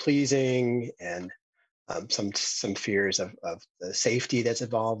aesthetically pleasing, and some fears of the safety that's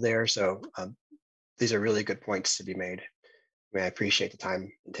involved there. So these are really good points to be made. I mean, I appreciate the time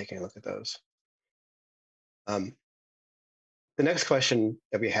in taking a look at those. The next question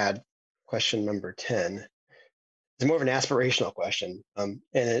that we had, question number 10, is more of an aspirational question. And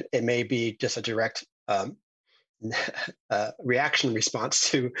it may be just a direct reaction response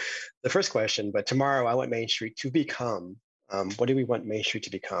to the first question, but tomorrow I want Main Street to become. What do we want Main Street to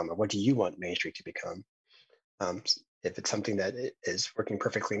become? Or what do you want Main Street to become? If it's something that is working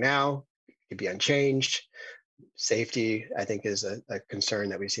perfectly now, it could be unchanged. Safety, I think, is a concern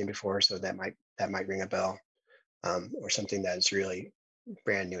that we've seen before, so that might ring a bell. Or something that is really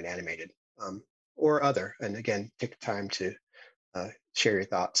brand new and animated, or other. And again, take the time to share your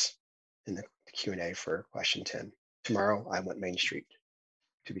thoughts in the Q&A for question 10. Tomorrow, I want Main Street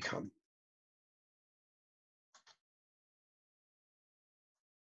to become.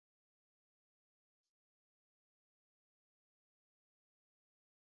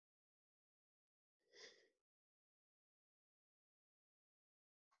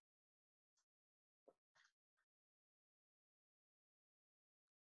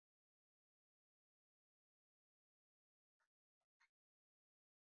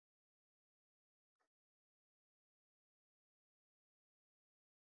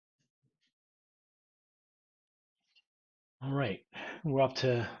 All right, we're up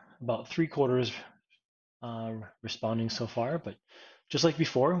to about 3/4 responding so far, but just like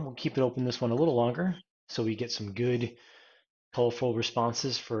before, we'll keep it open this one a little longer so we get some good, colorful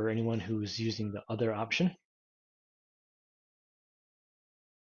responses for anyone who's using the other option.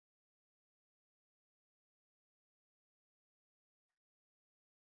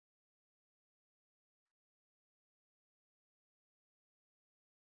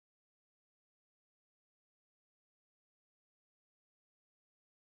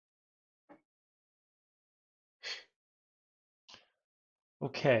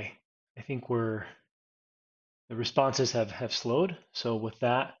 Okay, I think the responses have slowed. So with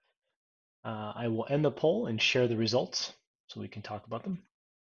that, I will end the poll and share the results so we can talk about them.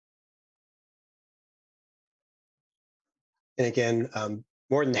 And again,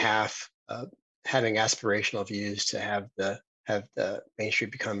 more than half having aspirational views to have the Main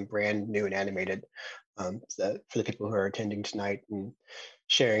Street become brand new and animated. For the people who are attending tonight and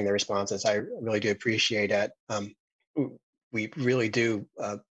sharing their responses. I really do appreciate it. We really do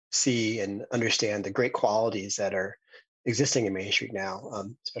see and understand the great qualities that are existing in Main Street now,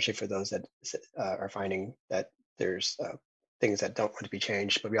 especially for those that are finding that there's things that don't want to be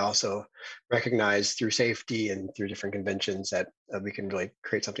changed. But we also recognize through safety and through different conventions that we can really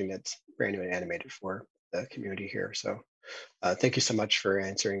create something that's brand new and animated for the community here. So thank you so much for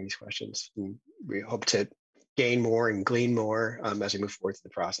answering these questions. And we hope to gain more and glean more as we move forward through the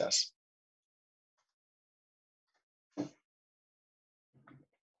process.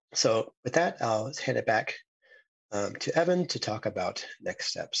 So with that, I'll hand it back to Evan to talk about next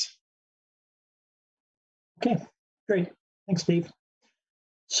steps. Okay, great. Thanks, Steve.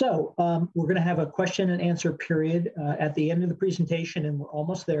 So we're going to have a question and answer period at the end of the presentation, and we're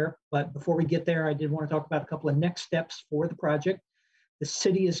almost there. But before we get there, I did want to talk about a couple of next steps for the project. The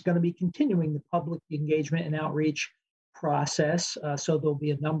city is going to be continuing the public engagement and outreach process. So there'll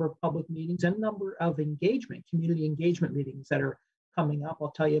be a number of public meetings and a number of community engagement meetings that are coming up.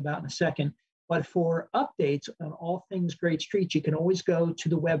 I'll tell you about in a second. But for updates on all things Great Streets, you can always go to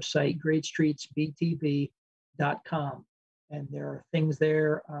the website, greatstreetsbtv.com. And there are things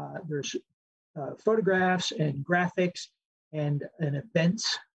there. There's photographs and graphics and an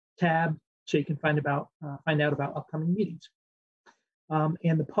events tab, so you can find out about upcoming meetings.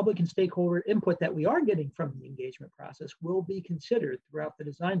 And the public and stakeholder input that we are getting from the engagement process will be considered throughout the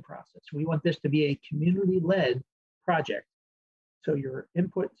design process. We want this to be a community-led project. So your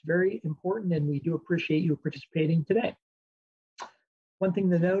input is very important, and we do appreciate you participating today. One thing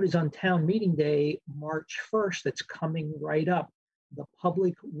to note is on town meeting day, March 1st, that's coming right up, the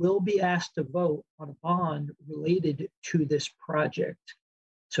public will be asked to vote on a bond related to this project.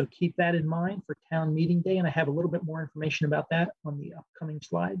 So keep that in mind for town meeting day, and I have a little bit more information about that on the upcoming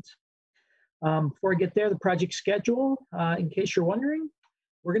slides. Before I get there, the project schedule, in case you're wondering,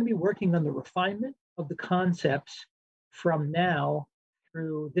 we're going to be working on the refinement of the concepts from now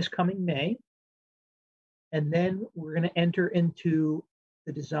through this coming May. And then we're going to enter into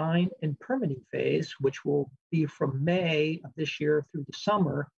the design and permitting phase, which will be from May of this year through the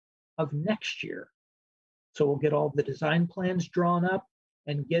summer of next year. So we'll get all the design plans drawn up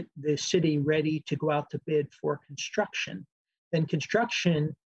and get the city ready to go out to bid for construction. Then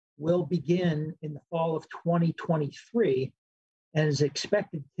construction will begin in the fall of 2023 and is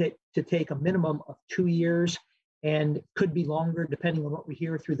expected to take a minimum of 2 years and could be longer depending on what we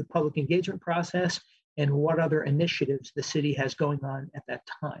hear through the public engagement process and what other initiatives the city has going on at that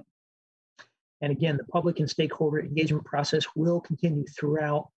time. And again, the public and stakeholder engagement process will continue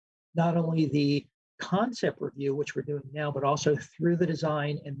throughout not only the concept review, which we're doing now, but also through the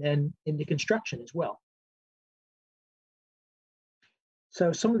design and then into construction as well.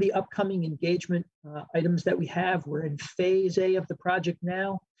 So some of the upcoming engagement items that we have, we're in phase A of the project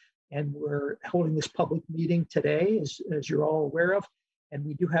now, and we're holding this public meeting today, as you're all aware of. And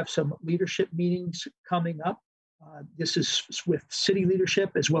we do have some leadership meetings coming up. This is with city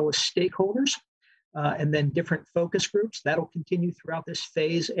leadership as well as stakeholders, and then different focus groups. That'll continue throughout this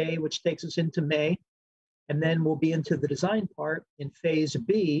phase A, which takes us into May. And then we'll be into the design part in phase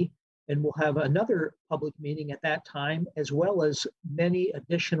B, and we'll have another public meeting at that time, as well as many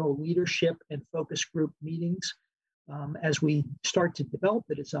additional leadership and focus group meetings as we start to develop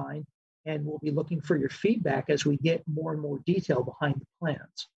the design. And we'll be looking for your feedback as we get more and more detail behind the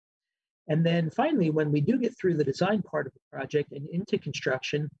plans. And then finally, when we do get through the design part of the project and into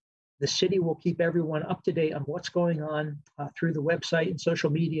construction, the city will keep everyone up to date on what's going on through the website and social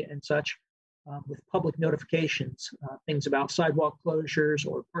media and such, with public notifications, things about sidewalk closures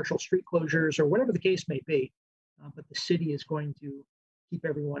or partial street closures or whatever the case may be. But the city is going to keep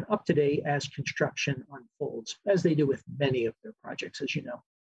everyone up to date as construction unfolds, as they do with many of their projects, as you know.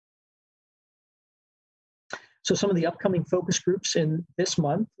 So some of the upcoming focus groups in this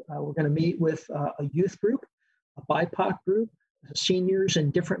month, we're going to meet with a youth group, a BIPOC group, seniors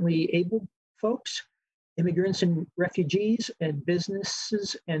and differently abled folks, immigrants and refugees, and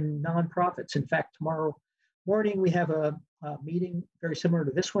businesses and nonprofits. In fact, tomorrow morning, we have a meeting very similar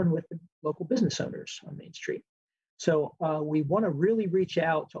to this one with the local business owners on Main Street. So we want to really reach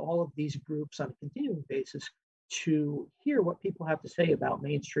out to all of these groups on a continuing basis to hear what people have to say about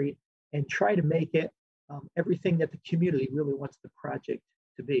Main Street and try to make it everything that the community really wants the project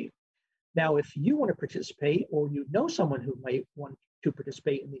to be. Now, if you want to participate or you know someone who might want to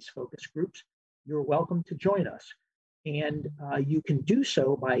participate in these focus groups, you're welcome to join us. And you can do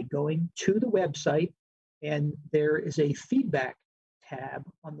so by going to the website, and there is a feedback tab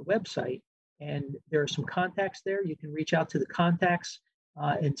on the website, and there are some contacts there. You can reach out to the contacts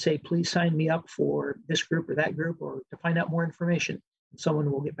and say, please sign me up for this group or that group, or to find out more information.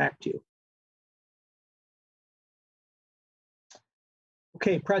 Someone will get back to you.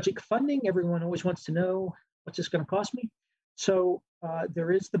 Okay, project funding. Everyone always wants to know, what's this going to cost me? So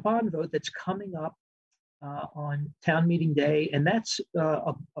there is the bond vote that's coming up on town meeting day, and that's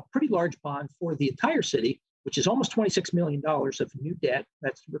a pretty large bond for the entire city, which is almost $26 million of new debt.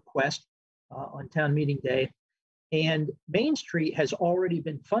 That's the request on town meeting day. And Main Street has already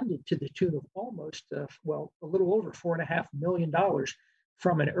been funded to the tune of almost, well, a little over $4.5 million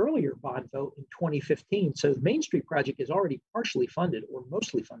from an earlier bond vote in 2015. So the Main Street project is already partially funded, or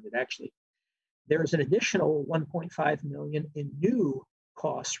mostly funded, actually. There's an additional 1.5 million in new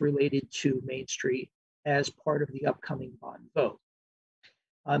costs related to Main Street as part of the upcoming bond vote.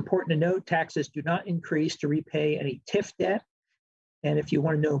 Important to note, taxes do not increase to repay any TIF debt. And if you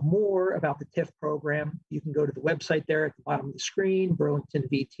want to know more about the TIF program, you can go to the website there at the bottom of the screen,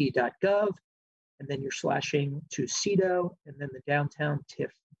 burlingtonvt.gov, and then you're slashing to CEDO and then the downtown TIF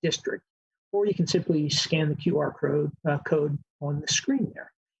district. Or you can simply scan the QR code on the screen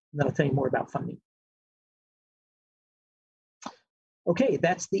there. And that'll tell you more about funding. Okay,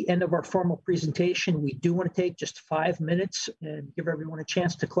 that's the end of our formal presentation. We do want to take just 5 minutes and give everyone a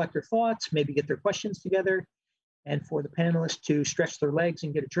chance to collect their thoughts, maybe get their questions together, and for the panelists to stretch their legs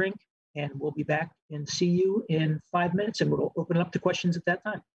and get a drink. And we'll be back and see you in 5 minutes, and we'll open it up to questions at that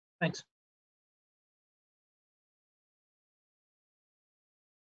time. Thanks.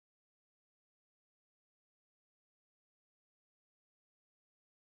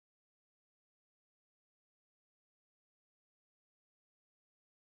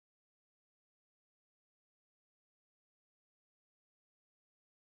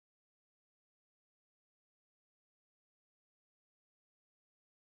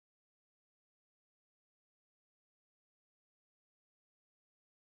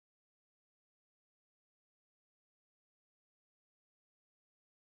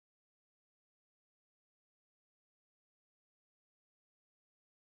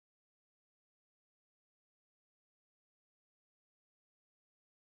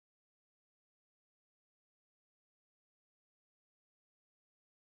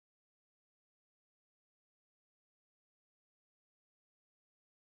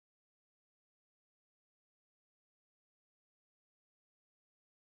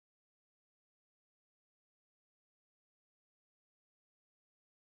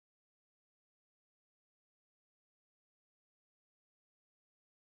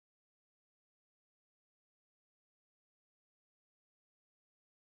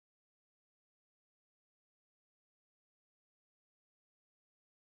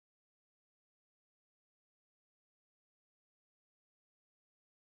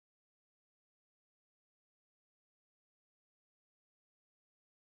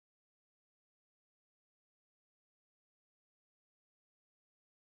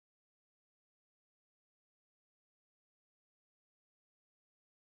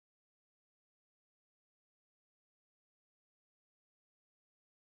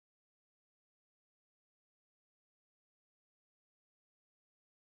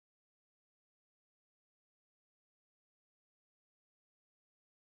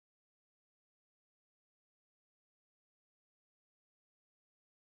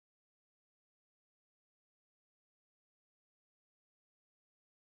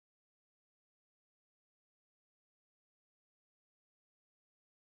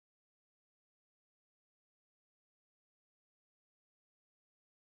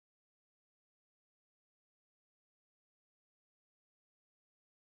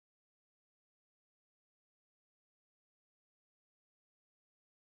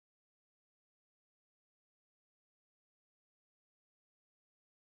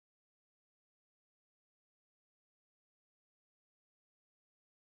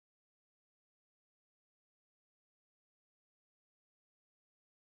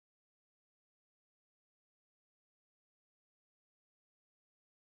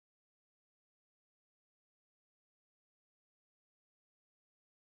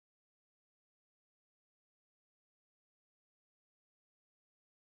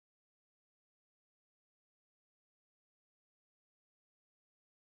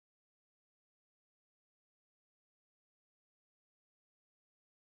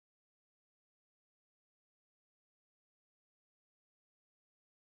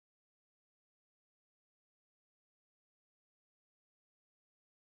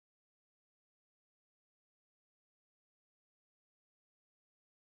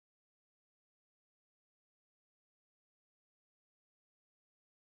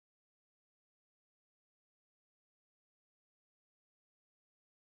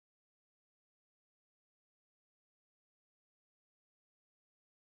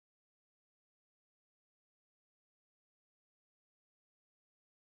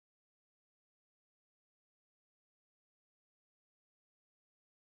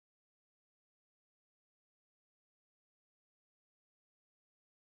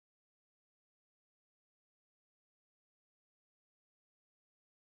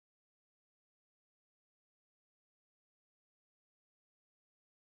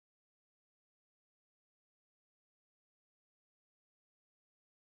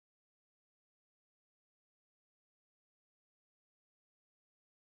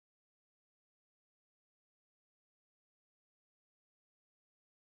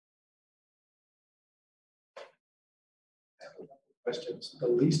 questions. The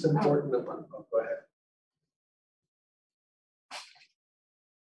least important of them. Oh, go ahead.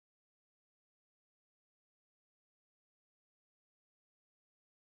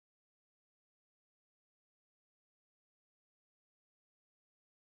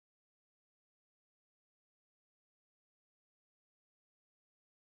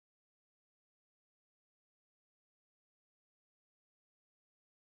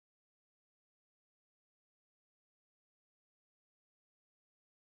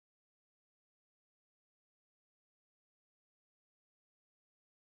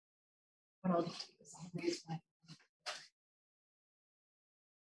 What I'll do is I'll raise my.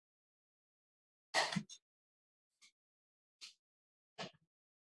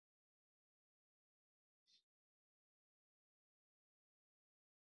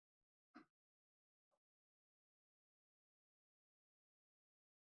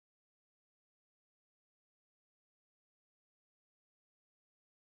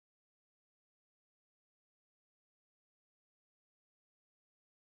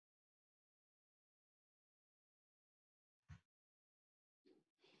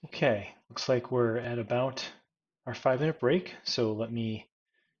 Okay, looks like we're at about our 5-minute break. So let me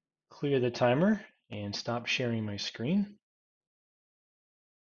clear the timer and stop sharing my screen.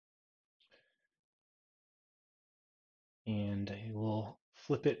 And I will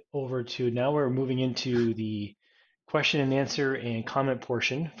flip it over to, now we're moving into the question and answer and comment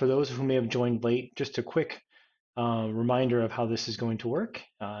portion. For those who may have joined late, just a quick reminder of how this is going to work.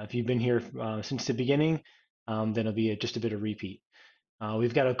 If you've been here since the beginning, then it'll be just a bit of repeat.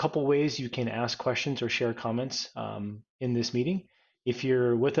 We've got a couple ways you can ask questions or share comments in this meeting. If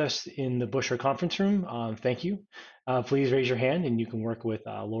you're with us in the Busher conference room, thank you. Please raise your hand and you can work with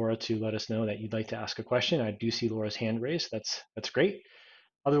Laura to let us know that you'd like to ask a question. I do see Laura's hand raised. That's great.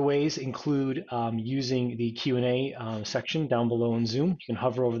 Other ways include using the Q&A section down below in Zoom. You can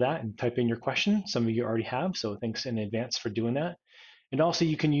hover over that and type in your question. Some of you already have, so thanks in advance for doing that. And also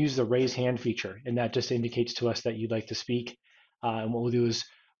you can use the raise hand feature, and that just indicates to us that you'd like to speak. And what we'll do is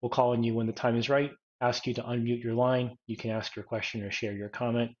we'll call on you when the time is right, ask you to unmute your line. You can ask your question or share your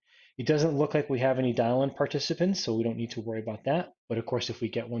comment. It doesn't look like we have any dial-in participants, so we don't need to worry about that. But of course, if we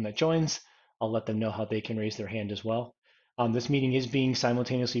get one that joins, I'll let them know how they can raise their hand as well. This meeting is being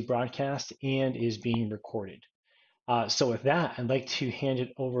simultaneously broadcast and is being recorded. So with that, I'd like to hand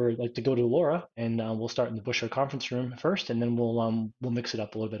it over, like to go to Laura, and we'll start in the Busher conference room first, and then we'll mix it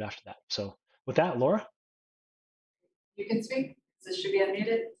up a little bit after that. So with that, Laura. You can speak. This should be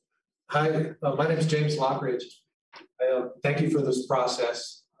unmuted. Hi, my name is James Lockridge. Thank you for this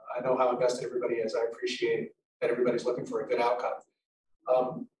process. I know how invested everybody is. I appreciate that everybody's looking for a good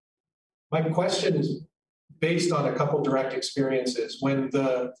outcome. My question is based on a couple direct experiences. When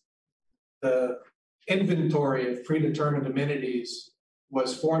the inventory of predetermined amenities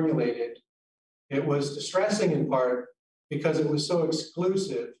was formulated, it was distressing in part because it was so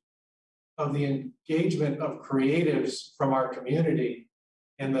exclusive of the engagement of creatives from our community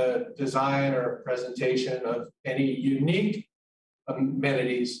in the design or presentation of any unique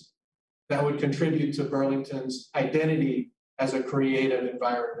amenities that would contribute to Burlington's identity as a creative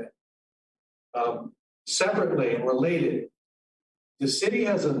environment. Separately and related, the city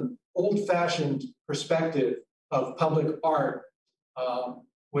has an old-fashioned perspective of public art,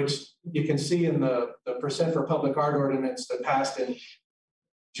 which you can see in the percent for public art ordinance that passed in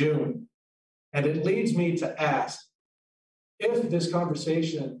June. And it leads me to ask, if this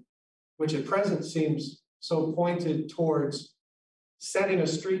conversation, which at present seems so pointed towards setting a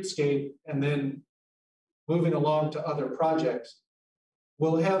streetscape and then moving along to other projects,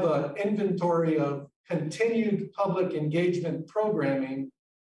 will have an inventory of continued public engagement programming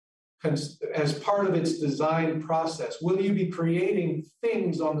as part of its design process? Will you be creating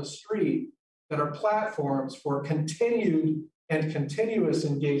things on the street that are platforms for continued and continuous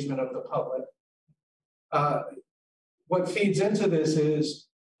engagement of the public? What feeds into this is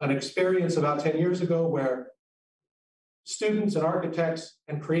an experience about 10 years ago where students and architects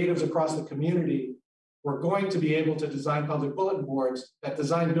and creatives across the community were going to be able to design public bulletin boards that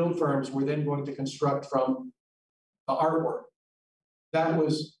design build firms were then going to construct from the artwork. That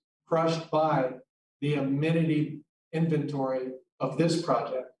was crushed by the amenity inventory of this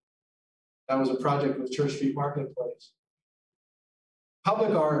project. That was a project with Church Street Marketplace.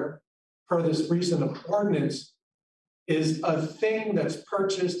 Public art, per this recent ordinance, is a thing that's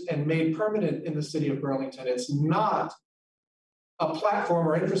purchased and made permanent in the city of Burlington. It's not a platform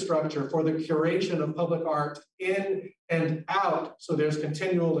or infrastructure for the curation of public art in and out, so there's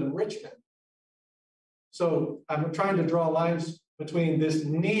continual enrichment. So I'm trying to draw lines between this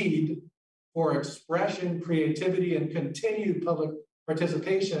need for expression, creativity, and continued public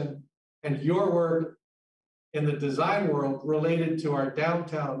participation, and your work in the design world related to our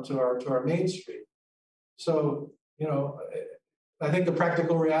downtown, to our main street. So, you know, I think the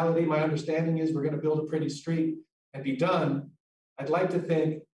practical reality, my understanding is we're going to build a pretty street and be done. I'd like to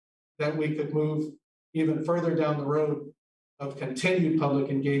think that we could move even further down the road of continued public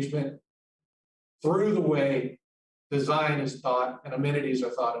engagement through the way design is thought and amenities are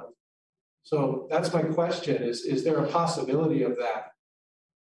thought of. So that's my question, is there a possibility of that?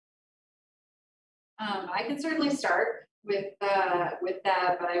 I can certainly start with that,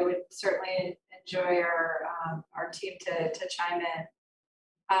 but I would certainly enjoy our team to chime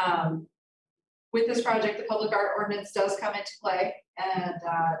in. With this project, the public art ordinance does come into play, and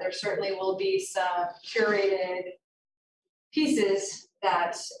there certainly will be some curated pieces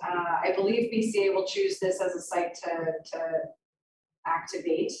that I believe BCA will choose this as a site to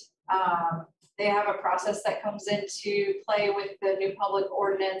activate. They have a process that comes into play with the new public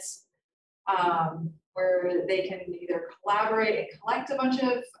ordinance, where they can either collaborate and collect a bunch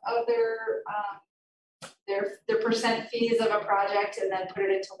of their percent fees of a project and then put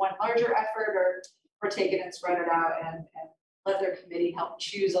it into one larger effort, or take it and spread it out and let their committee help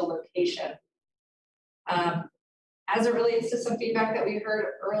choose a location. As it relates to some feedback that we heard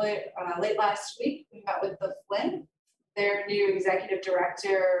late last week, we met with the Flynn, their new executive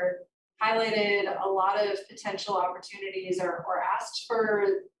director, highlighted a lot of potential opportunities or asked for,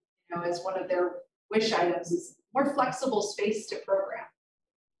 you know, as one of their wish items is more flexible space to program.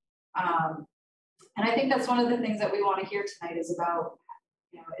 And I think that's one of the things that we want to hear tonight is about,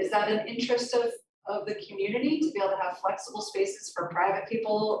 you know, is that an interest of the community to be able to have flexible spaces for private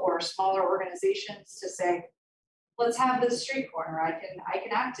people or smaller organizations to say, let's have this street corner. I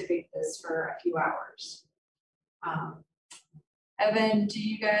can activate this for a few hours. Evan, do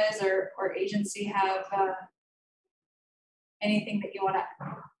you guys or agency have anything that you want to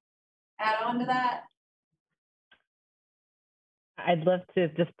add on to that? I'd love to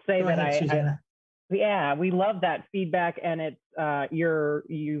just say that yeah, we love that feedback, and it's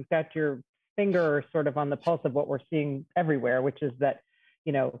you've got your finger sort of on the pulse of what we're seeing everywhere, which is that,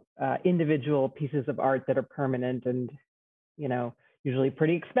 you know, individual pieces of art that are permanent and, you know, usually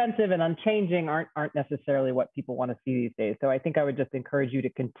pretty expensive and unchanging aren't necessarily what people want to see these days. So I think I would just encourage you to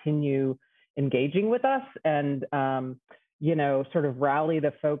continue engaging with us and, you know, sort of rally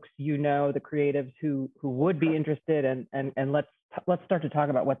the folks, you know, the creatives who would be interested, and let's start to talk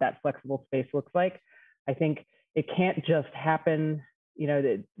about what that flexible space looks like. I think it can't just happen, you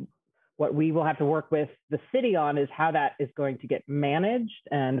know, what we will have to work with the city on is how that is going to get managed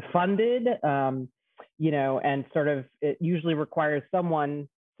and funded, you know, and sort of it usually requires someone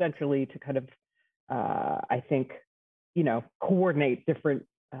centrally to kind of, I think, you know, coordinate different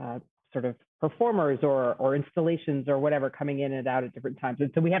sort of performers or installations or whatever coming in and out at different times.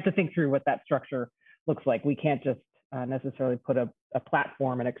 And so we have to think through what that structure looks like. We can't just necessarily put a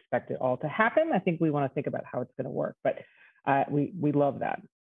platform and expect it all to happen. I think we want to think about how it's going to work, but we love that.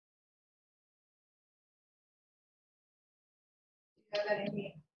 Do you have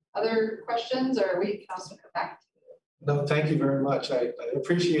any other questions, or we can also come back to it? No, thank you very much. I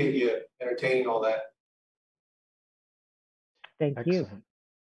appreciate you entertaining all that. Thank Excellent. you.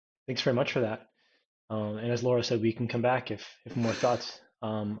 Thanks very much for that. And as Laura said, we can come back if more thoughts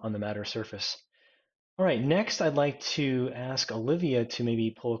on the matter surface. All right, next I'd like to ask Olivia to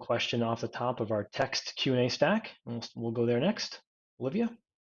maybe pull a question off the top of our text Q&A stack. We'll go there next. Olivia?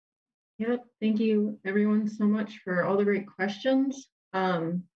 Yep, thank you everyone so much for all the great questions.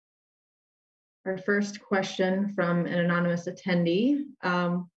 Our first question from an anonymous attendee,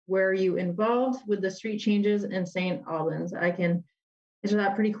 were you involved with the street changes in St. Albans? I can answer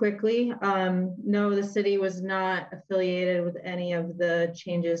that pretty quickly. No, the city was not affiliated with any of the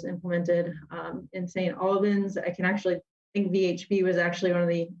changes implemented in St. Albans. I think VHB was actually one of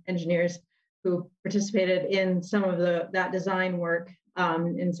the engineers who participated in some of that design work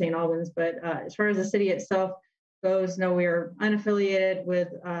in St. Albans. But as far as the city itself goes, no, we are unaffiliated with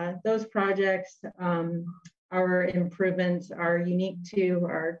those projects. Our improvements are unique to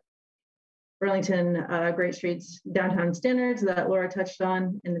our Burlington Great Streets downtown standards that Laura touched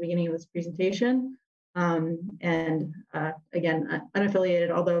on in the beginning of this presentation. And again,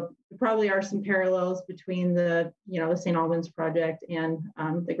 unaffiliated, although there probably are some parallels between the St. Albans project and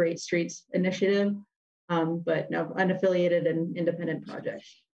the Great Streets initiative, but no, unaffiliated and independent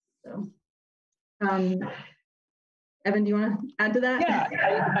projects. So, Evan, do you want to add to that?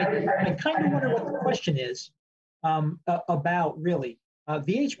 Yeah, I kind of wonder what the question is about, really.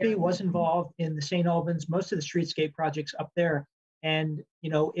 VHB was involved in the St. Albans, most of the streetscape projects up there And,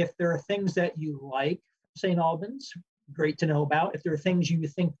 if there are things that you like St. Albans, great to know about. If there are things you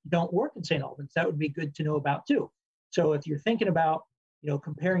think don't work in St. Albans, that would be good to know about too. So if you're thinking about,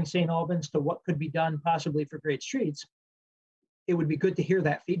 comparing St. Albans to what could be done possibly for great streets, it would be good to hear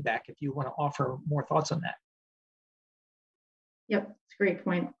that feedback if you want to offer more thoughts on that. Yep, it's a great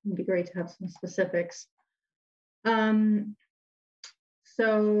point. It'd be great to have some specifics.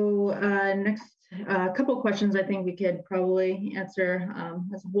 Next, a couple of questions I think we could probably answer.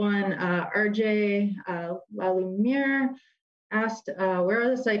 As one, RJ Lalumir asked, where are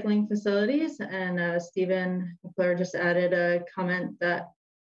the cycling facilities? And Stephen McClure just added a comment that,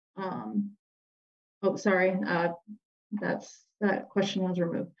 that question was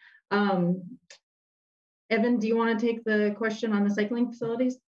removed. Evan, do you want to take the question on the cycling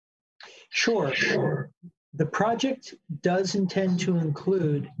facilities? Sure. The project does intend to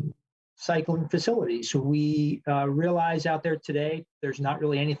include cycling facilities. We realize out there today, there's not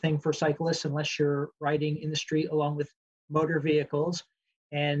really anything for cyclists unless you're riding in the street along with motor vehicles.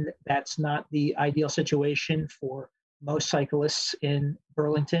 And that's not the ideal situation for most cyclists in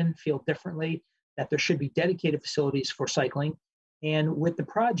Burlington. Feel differently, that there should be dedicated facilities for cycling. And with the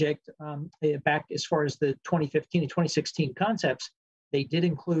project, back as far as the 2015 and 2016 concepts, they did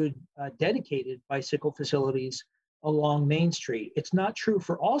include dedicated bicycle facilities along Main Street. It's not true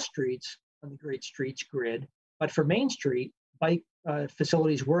for all streets on the Great Streets grid, but for Main Street, bike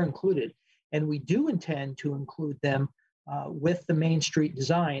facilities were included. And we do intend to include them with the Main Street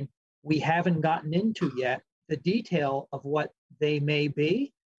design. We haven't gotten into yet the detail of what they may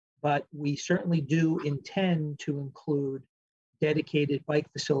be, but we certainly do intend to include dedicated bike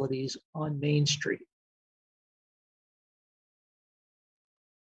facilities on Main Street.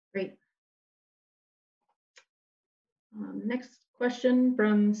 Great. Next question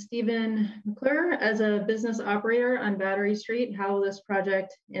from Stephen McClure. As a business operator on Battery Street, how will this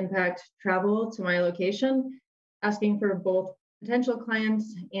project impact travel to my location? Asking for both potential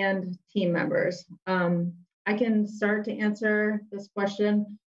clients and team members. I can start to answer this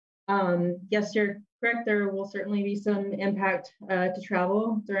question. Yes, you're correct. There will certainly be some impact to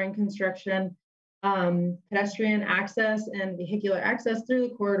travel during construction. Pedestrian access and vehicular access through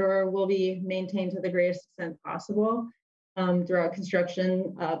the corridor will be maintained to the greatest extent possible throughout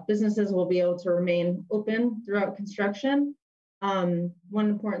construction. Businesses will be able to remain open throughout construction. One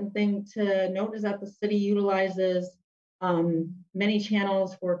important thing to note is that the city utilizes many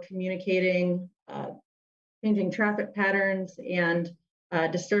channels for communicating changing traffic patterns and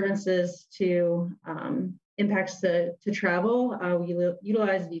disturbances to impacts to travel. We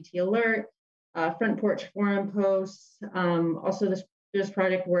utilize VT Alert, front porch forum posts. Also, this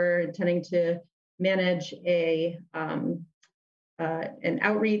project, we're intending to manage an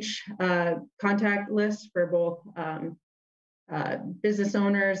outreach contact list for both business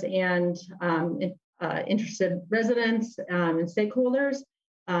owners and interested residents and stakeholders.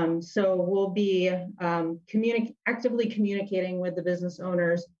 So we'll be actively communicating with the business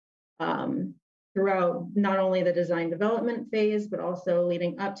owners throughout not only the design development phase, but also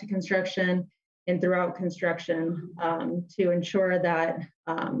leading up to construction and throughout construction to ensure that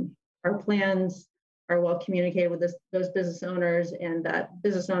our plans are well communicated with those business owners, and that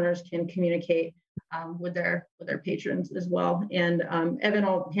business owners can communicate with their patrons as well. And Evan,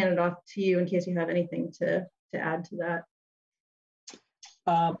 I'll hand it off to you in case you have anything to add to that.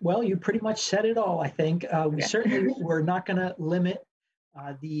 Well, you pretty much said it all, I think. We certainly we're not going to limit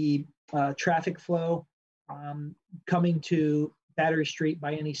the traffic flow coming to Battery Street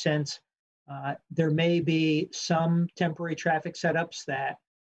by any sense. There may be some temporary traffic setups that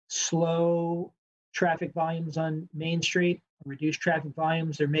slow traffic volumes on Main Street, reduce traffic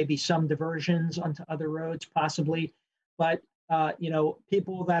volumes. There may be some diversions onto other roads possibly, but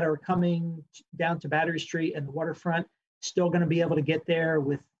people that are coming down to Battery Street and the waterfront still going to be able to get there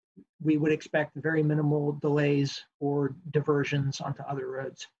with, we would expect, very minimal delays or diversions onto other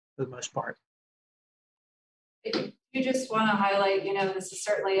roads for the most part. You just want to highlight, this is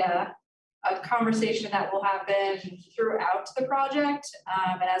certainly a conversation that will happen throughout the project.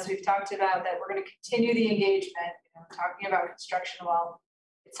 And as we've talked about, that we're going to continue the engagement, talking about construction. While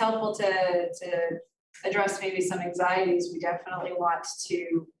it's helpful to address maybe some anxieties, we definitely want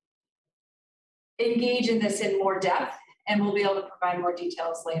to engage in this in more depth, and we'll be able to provide more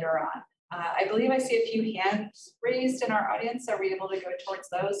details later on. I believe I see a few hands raised in our audience. Are we able to go towards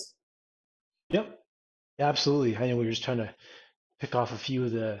those? Yep, absolutely. I know we're just trying to pick off a few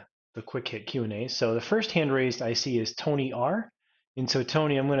of the quick hit Q&A. So the first hand raised I see is Tony R. And so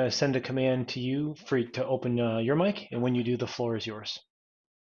Tony, I'm going to send a command to you to open your mic, and when you do, the floor is yours.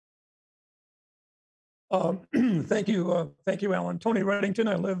 Thank you, Alan. Tony Reddington.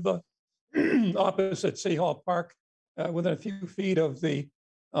 I live opposite City Hall Park, within a few feet of the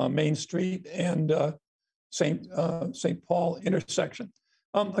Main Street and St. Paul intersection.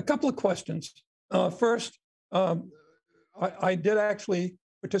 A couple of questions. First, I did actually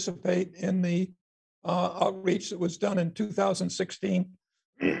participate in the outreach that was done in 2016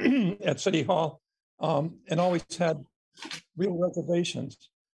 at City Hall, and always had real reservations.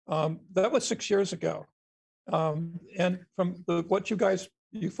 That was 6 years ago. And from what you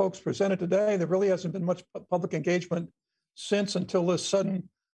folks presented today, there really hasn't been much public engagement since, until this sudden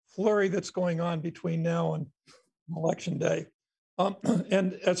flurry that's going on between now and Election Day.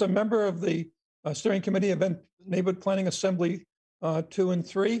 And as a member of the steering committee of Neighborhood Planning Assembly 2 and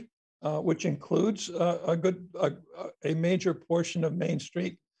 3, which includes a major portion of Main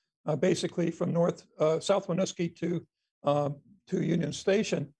Street, basically from South Winooski to Union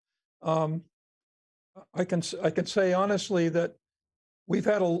Station, I can say honestly that we've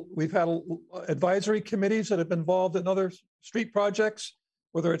had advisory committees that have been involved in other street projects,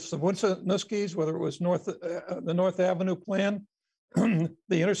 whether it's the Winooskis, whether it was the North Avenue plan, the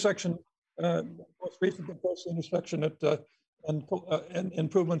intersection, most recently the intersection and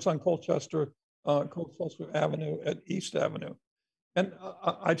improvements on Colchester Avenue at East Avenue. And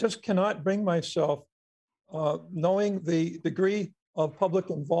I just cannot bring myself, knowing the degree of public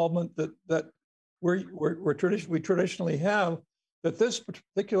involvement that we traditionally have, that this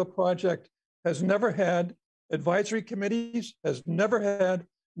particular project has never had advisory committees, has never had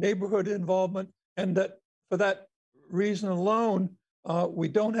neighborhood involvement, and that for that reason alone, we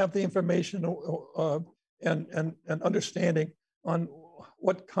don't have the information and understanding on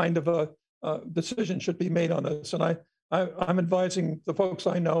what kind of a decision should be made on this. And I'm advising the folks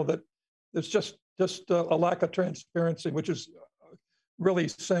I know that there's just a lack of transparency, which is really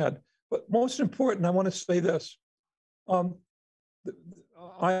sad. But most important, I want to say this.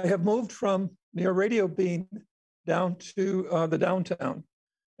 I have moved from near Radio Bean down to the downtown.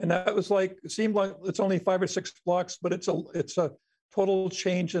 And that was seemed like it's only 5 or 6 blocks, but it's a total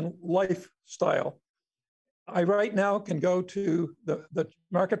change in lifestyle. I right now can go to the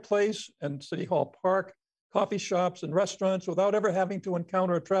marketplace and City Hall Park, coffee shops and restaurants without ever having to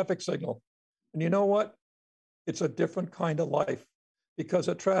encounter a traffic signal. And you know what? It's a different kind of life, because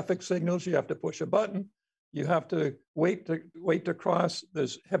at traffic signals, you have to push a button, you have to wait to cross,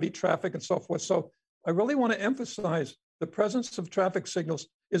 there's heavy traffic and so forth. So I really want to emphasize the presence of traffic signals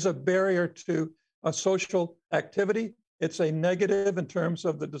is a barrier to a social activity. It's a negative in terms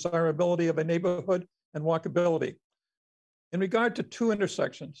of the desirability of a neighborhood and walkability. In regard to 2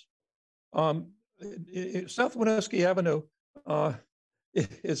 intersections, South Winooski Avenue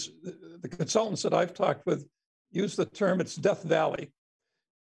is, the consultants that I've talked with use the term, it's Death Valley.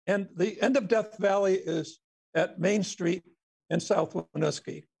 And the end of Death Valley is at Main Street and South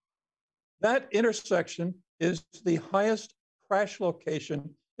Winooski. That intersection is the highest crash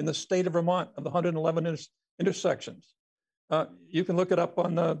location in the state of Vermont of the 111 intersections. You can look it up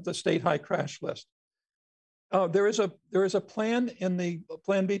on the state high crash list. There is a plan in the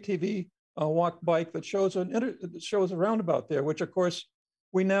Plan BTV walk bike that shows a roundabout there, which of course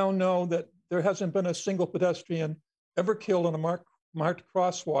we now know that there hasn't been a single pedestrian ever killed on a marked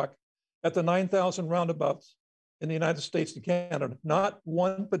crosswalk at the 9,000 roundabouts in the United States and Canada. Not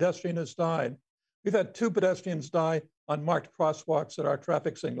one pedestrian has died. We've had 2 pedestrians die on marked crosswalks at our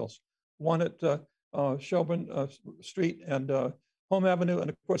traffic signals, one at Shelburne Street and Home Avenue, and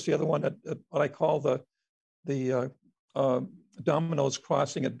of course the other one at what I call the Domino's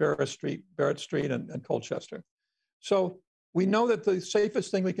crossing at Barrett Street and Colchester. So we know that the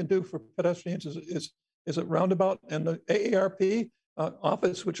safest thing we can do for pedestrians is a roundabout, and the AARP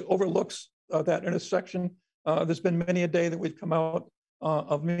office, which overlooks that intersection, there's been many a day that we've come out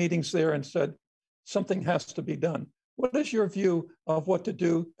of meetings there and said something has to be done. What is your view of what to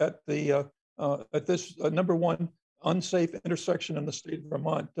do at this #1 unsafe intersection in the state of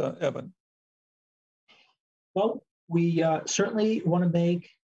Vermont, Evan? Well, we certainly want to make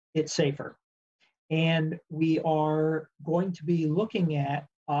it safer. And we are going to be looking at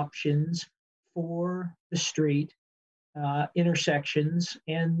options for the street intersections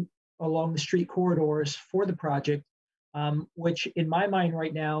and along the street corridors for the project, which in my mind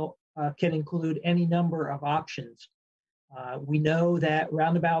right now can include any number of options. We know that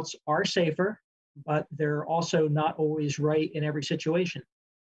roundabouts are safer, but they're also not always right in every situation.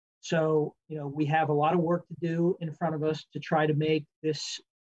 So, we have a lot of work to do in front of us to try to make this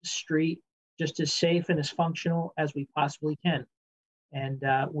street just as safe and as functional as we possibly can. And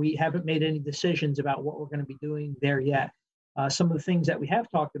we haven't made any decisions about what we're going to be doing there yet. Some of the things that we have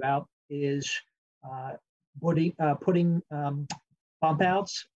talked about is putting bump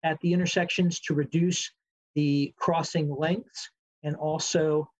outs at the intersections to reduce the crossing lengths and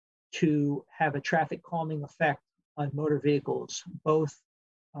also to have a traffic calming effect on motor vehicles, both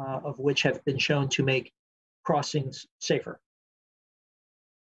of which have been shown to make crossings safer.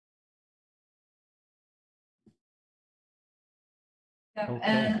 Yep. Okay.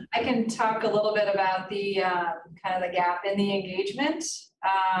 And I can talk a little bit about the kind of the gap in the engagement.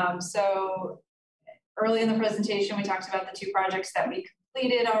 So early in the presentation, we talked about the two projects that we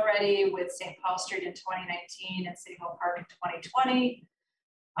completed already with St. Paul Street in 2019 and City Hall Park in 2020.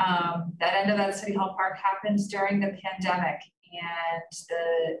 That end of that City Hall Park happened during the pandemic,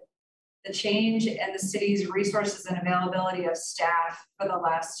 and the change in the city's resources and availability of staff for the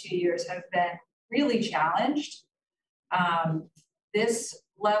last 2 years have been really challenged. This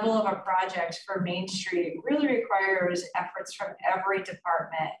level of a project for Main Street really requires efforts from every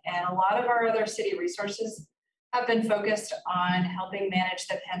department, and a lot of our other city resources have been focused on helping manage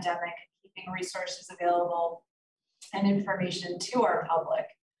the pandemic, keeping resources available and information to our public.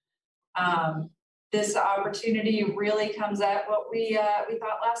 This opportunity really comes at what we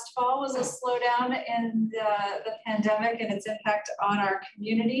thought last fall was a slowdown in the pandemic and its impact on our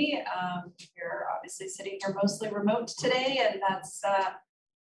community. You're obviously sitting here mostly remote today, and that's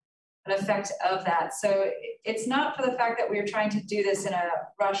an effect of that. So it's not for the fact that we were trying to do this in a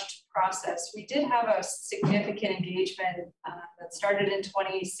rushed process. We did have a significant engagement that started in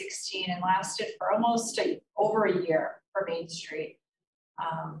 2016 and lasted for almost over a year for Main Street.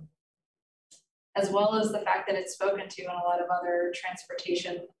 As well as the fact that it's spoken to in a lot of other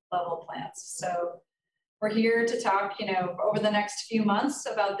transportation level plans. So we're here to talk, over the next few months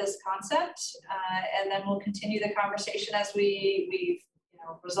about this concept, and then we'll continue the conversation as we've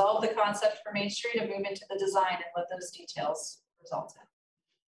resolve the concept for Main Street and move into the design and what those details result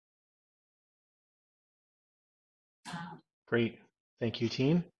in. Great. Thank you,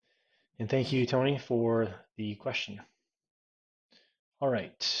 team. And thank you, Tony, for the question. All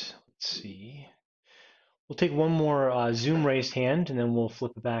right, let's see. We'll take one more Zoom raised hand, and then we'll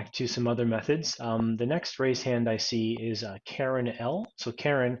flip it back to some other methods. The next raised hand I see is Karen L. So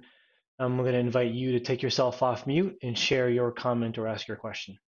Karen, I'm going to invite you to take yourself off mute and share your comment or ask your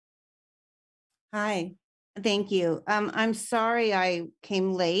question. Hi, thank you. I'm sorry I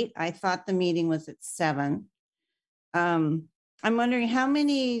came late. I thought the meeting was at 7. I'm wondering how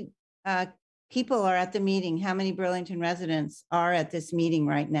many people are at the meeting? How many Burlington residents are at this meeting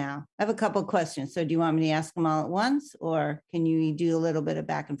right now? I have a couple of questions. So do you want me to ask them all at once, or can you do a little bit of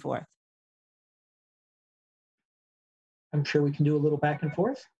back and forth? I'm sure we can do a little back and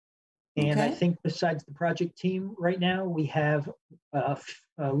forth. And Okay. I think besides the project team right now, we have a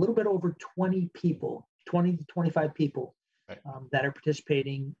little bit over 20 people, 20 to 25 people that are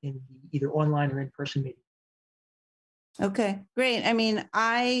participating in the either online or in-person meeting. Okay, great. I mean,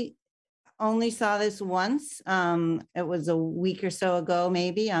 I only saw this once. It was a week or so ago,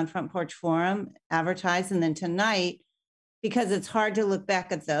 maybe on Front Porch Forum advertised. And then tonight, because it's hard to look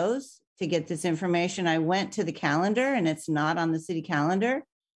back at those to get this information, I went to the calendar and it's not on the city calendar.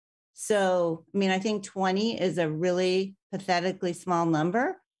 So, I mean, I think 20 is a really pathetically small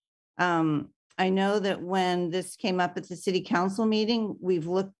number. I know that when this came up at the city council meeting, we've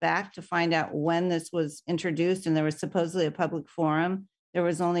looked back to find out when this was introduced, and there was supposedly a public forum. There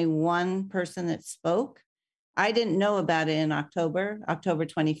was only one person that spoke. I didn't know about it in October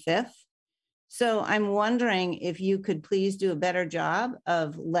 25th. So I'm wondering if you could please do a better job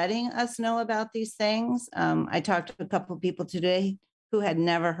of letting us know about these things. I talked to a couple of people today who had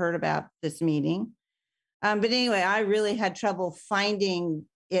never heard about this meeting. But anyway, I really had trouble finding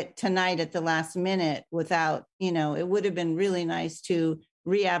it tonight at the last minute without, it would have been really nice to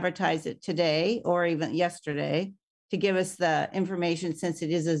re-advertise it today or even yesterday to give us the information, since it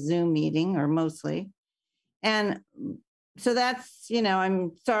is a Zoom meeting, or mostly. And so that's,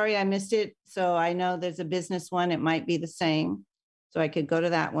 I'm sorry I missed it. So I know there's a business one, it might be the same. So I could go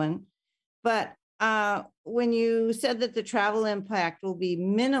to that one. But when you said that the travel impact will be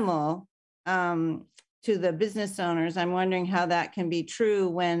minimal to the business owners, I'm wondering how that can be true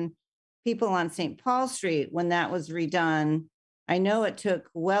when people on St. Paul Street, when that was redone, I know it took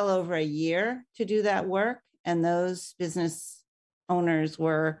well over a year to do that work, and those business owners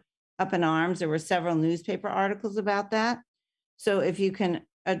were up in arms. There were several newspaper articles about that. So if you can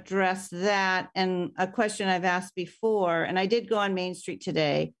address that, and a question I've asked before, and I did go on Main Street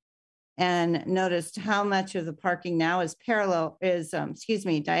today and noticed how much of the parking now is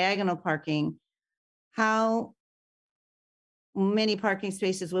diagonal parking. How many parking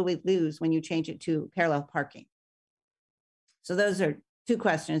spaces will we lose when you change it to parallel parking? So those are two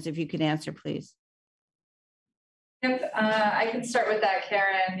questions, if you could answer, please. Yep, I can start with that,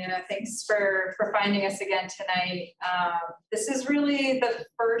 Karen. Thanks for finding us again tonight. This is really the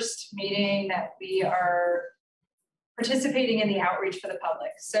first meeting that we are participating in the outreach for the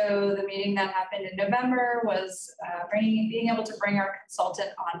public. So the meeting that happened in November was being able to bring our consultant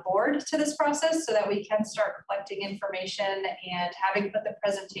on board to this process so that we can start collecting information and having put the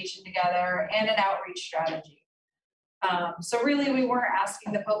presentation together and an outreach strategy. So really, we weren't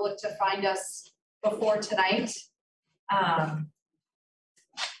asking the public to find us before tonight.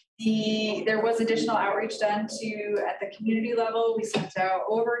 There was additional outreach done at the community level. We sent out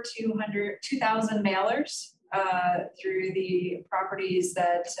over 2,000 mailers through the properties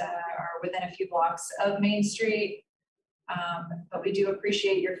that are within a few blocks of Main Street. But we do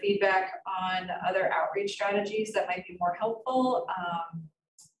appreciate your feedback on other outreach strategies that might be more helpful.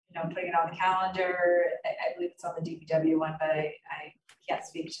 Putting it on the calendar. I believe it's on the DPW one, but I can't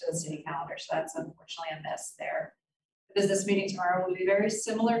speak to the city calendar, so that's unfortunately a miss there. The business meeting tomorrow will be very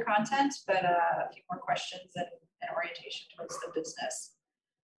similar content, but a few more questions and orientation towards the business.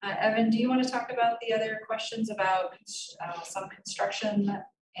 Evan, do you want to talk about the other questions about some construction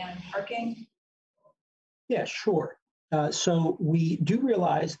and parking? Yeah, sure. So we do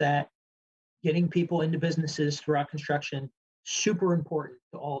realize that getting people into businesses throughout construction super important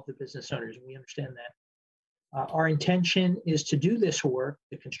to all of the business owners, and we understand that. Our intention is to do this work,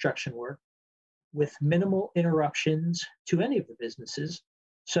 the construction work, with minimal interruptions to any of the businesses.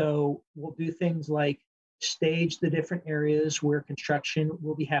 So we'll do things like stage the different areas where construction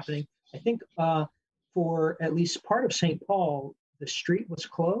will be happening. I think for at least part of St. Paul, the street was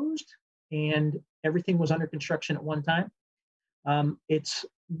closed and everything was under construction at one time. It's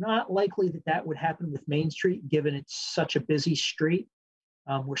not likely that that would happen with Main Street, given it's such a busy street.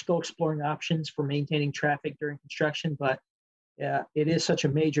 We're still exploring options for maintaining traffic during construction, but it is such a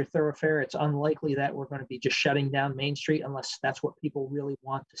major thoroughfare. It's unlikely that we're going to be just shutting down Main Street unless that's what people really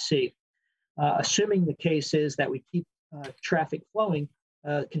want to see. Assuming the case is that we keep traffic flowing,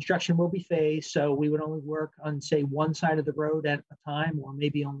 construction will be phased, so we would only work on, say, one side of the road at a time, or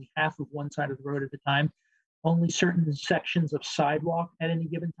maybe only half of one side of the road at a time. Only certain sections of sidewalk at any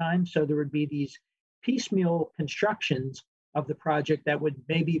given time. So there would be these piecemeal constructions of the project that would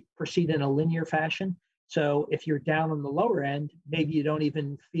maybe proceed in a linear fashion. So if you're down on the lower end, maybe you don't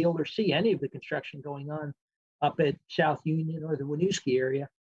even feel or see any of the construction going on up at South Union or the Winooski area.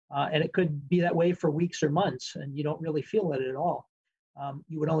 And it could be that way for weeks or months, and you don't really feel it at all.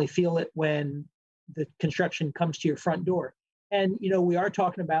 You would only feel it when the construction comes to your front door. And, we are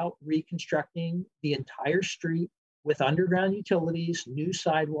talking about reconstructing the entire street with underground utilities, new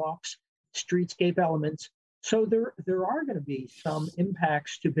sidewalks, streetscape elements. So there are going to be some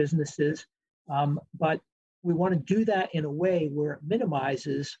impacts to businesses, but we want to do that in a way where it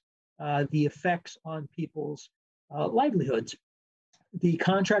minimizes the effects on people's livelihoods. The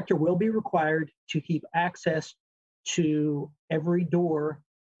contractor will be required to keep access to every door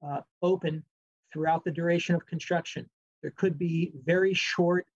open throughout the duration of construction. There could be very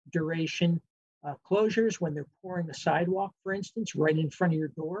short duration closures when they're pouring a sidewalk, for instance, right in front of your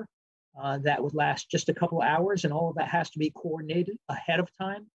door. That would last just a couple of hours, and all of that has to be coordinated ahead of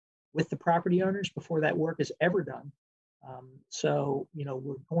time with the property owners before that work is ever done. So,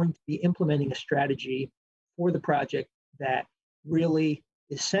 we're going to be implementing a strategy for the project that really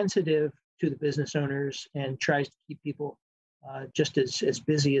is sensitive to the business owners and tries to keep people just as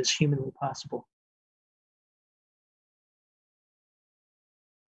busy as humanly possible.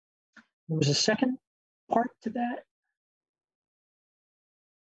 There was a second part to that.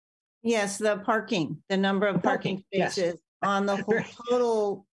 Yes, the parking, the number of parking spaces yes. on the whole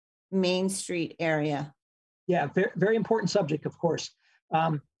total Main Street area. Yeah, very, very important subject, of course.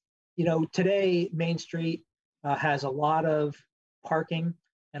 Today, Main Street has a lot of parking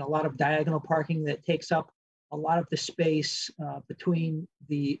and a lot of diagonal parking that takes up a lot of the space between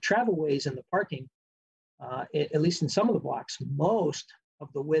the travelways and the parking, at least in some of the blocks. Most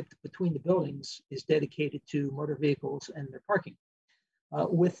of the width between the buildings is dedicated to motor vehicles and their parking.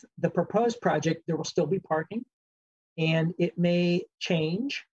 With the proposed project, there will still be parking, and it may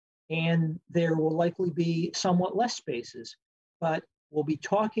change, and there will likely be somewhat less spaces, but we'll be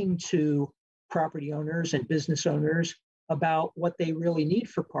talking to property owners and business owners about what they really need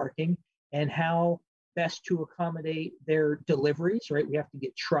for parking and how best to accommodate their deliveries, right? We have to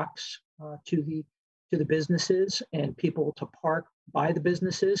get trucks to the businesses and people to park by the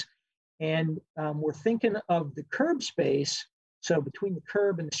businesses. And we're thinking of the curb space, so between the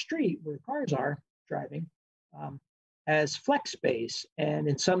curb and the street where the cars are driving, as flex space. And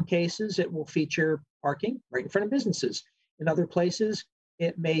in some cases, it will feature parking right in front of businesses. In other places,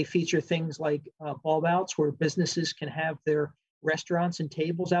 It may feature things like bulb outs where businesses can have their restaurants and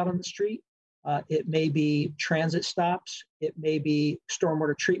tables out on the street. It may be transit stops. It may be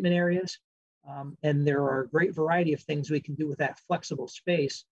stormwater treatment areas. And there are a great variety of things we can do with that flexible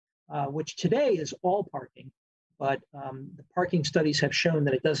space, which today is all parking. But the parking studies have shown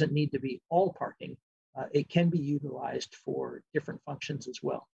that it doesn't need to be all parking. It can be utilized for different functions as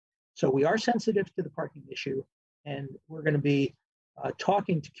well. So we are sensitive to the parking issue, and we're going to be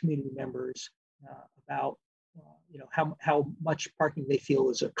talking to community members about how much parking they feel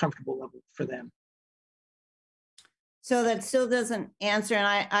is a comfortable level for them. So that still doesn't answer.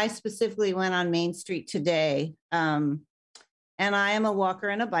 And I specifically went on Main Street today. And I am a walker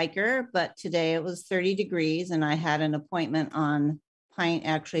and a biker, but today it was 30 degrees and I had an appointment on Pine,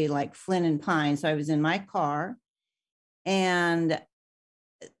 actually like Flynn and Pine. So I was in my car, and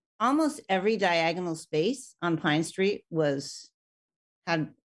almost every diagonal space on Pine Street had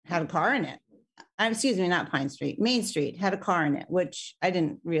a car in it. Excuse me, not Pine Street, Main Street had a car in it, which I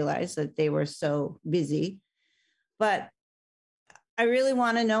didn't realize that they were so busy. But I really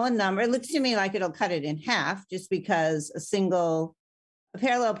want to know a number. It looks to me like it'll cut it in half, just because a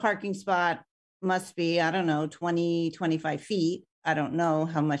parallel parking spot must be, I don't know, 20, 25 feet. I don't know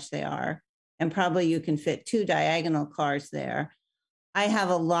how much they are. And probably you can fit 2 diagonal cars there. I have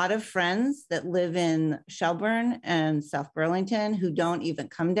a lot of friends that live in Shelburne and South Burlington who don't even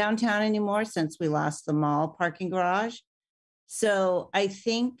come downtown anymore since we lost the mall parking garage. So I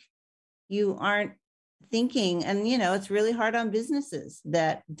think you aren't thinking, and it's really hard on businesses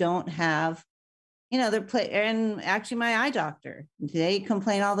that don't have, and actually my eye doctor, they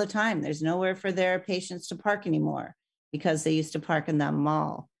complain all the time. There's nowhere for their patients to park anymore because they used to park in that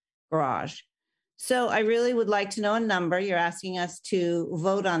mall garage. So I really would like to know a number. You're asking us to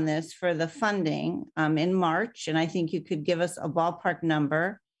vote on this for the funding in March, and I think you could give us a ballpark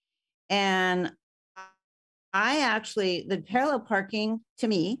number. And the parallel parking to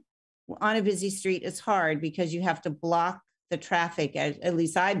me on a busy street is hard because you have to block the traffic. At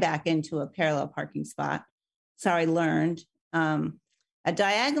least I back into a parallel parking spot. So I learned a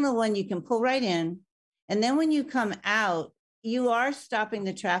diagonal one, you can pull right in. And then when you come out, you are stopping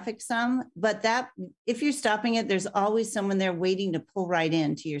the traffic some, but if you're stopping it, there's always someone there waiting to pull right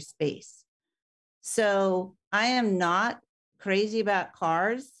into your space. So I am not crazy about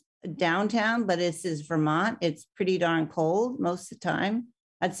cars downtown, but this is Vermont. It's pretty darn cold most of the time.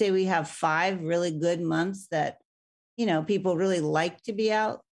 I'd say we have 5 really good months that, people really like to be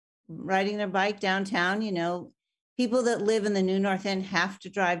out riding their bike downtown. People that live in the New North End have to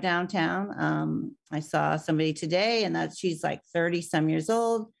drive downtown. I saw somebody today, and she's like 30 some years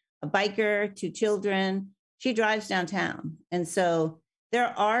old, a biker, 2 children. She drives downtown. And so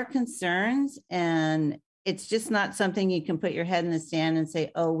there are concerns, and it's just not something you can put your head in the sand and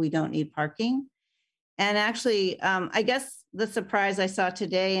say, oh, we don't need parking. And actually, I guess the surprise I saw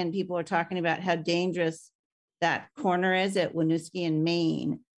today, and people were talking about how dangerous that corner is at Winooski and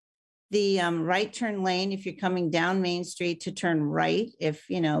Main. The right turn lane, if you're coming down Main Street to turn right, if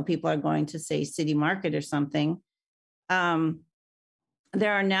people are going to say City Market or something, there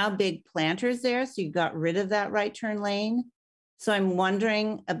are now big planters there, so you got rid of that right turn lane. So I'm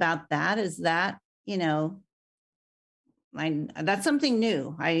wondering about that. Is that that's something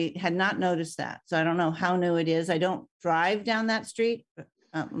new? I had not noticed that, so I don't know how new it is. I don't drive down that street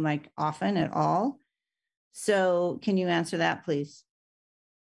like often at all. So can you answer that, please?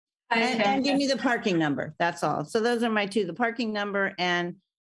 And give me the parking number. That's all. So those are my 2, the parking number and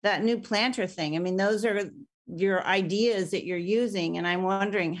that new planter thing. I mean, those are your ideas that you're using. And I'm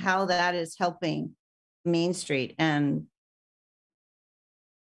wondering how that is helping Main Street. And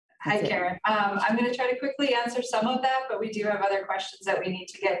hi, Karen. I'm going to try to quickly answer some of that, but we do have other questions that we need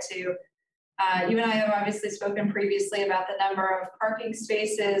to get to. You and I have obviously spoken previously about the number of parking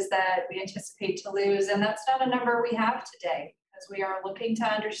spaces that we anticipate to lose, and that's not a number we have today. We are looking to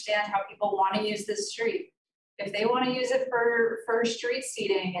understand how people want to use this street. If they want to use it for street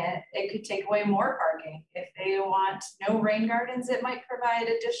seating, it could take away more parking. If they want no rain gardens, it might provide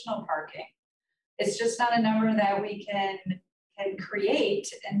additional parking. It's just not a number that we can create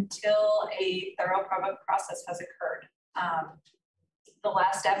until a thorough public process has occurred. The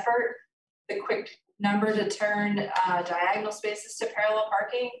last effort, the quick number to turn diagonal spaces to parallel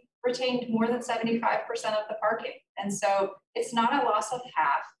parking, retained more than 75% of the parking. And so it's not a loss of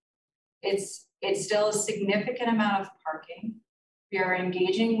half. It's still a significant amount of parking. We are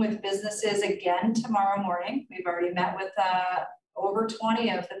engaging with businesses again tomorrow morning. We've already met with over 20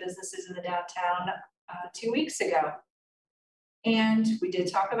 of the businesses in the downtown 2 weeks ago. And we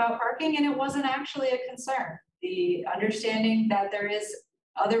did talk about parking, and it wasn't actually a concern. The understanding that there is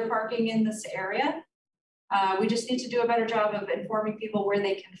other parking in this area. We just need to do a better job of informing people where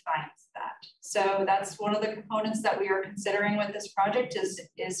they can find that. So that's one of the components that we are considering with this project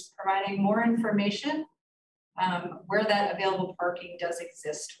is providing more information where that available parking does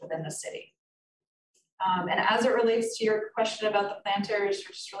exist within the city. And as it relates to your question about the planters,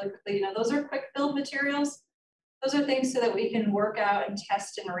 just really quickly, those are quick build materials. Those are things so that we can work out and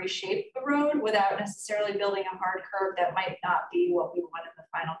test and reshape the road without necessarily building a hard curve that might not be what we want in the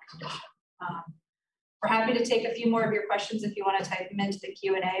final condition. We're happy to take a few more of your questions if you want to type them into the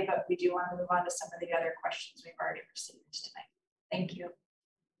Q&A, but we do want to move on to some of the other questions we've already received tonight. Thank you.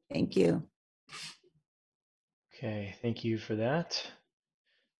 Thank you. Okay, thank you for that.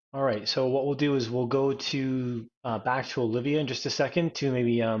 All right, so what we'll do is we'll go to back to Olivia in just a second to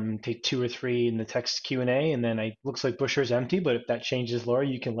maybe take 2 or 3 in the text Q&A, and then it looks like Busher's empty, but if that changes, Laura,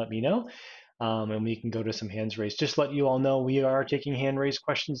 you can let me know, and we can go to some hands raised. Just let you all know we are taking hand raised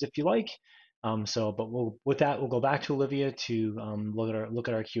questions if you like. But with that, we'll go back to Olivia to look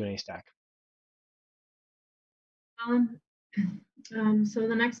at our Q&A stack. So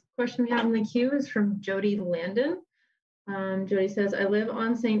the next question we have in the queue is from Jody Landon. Jody says, I live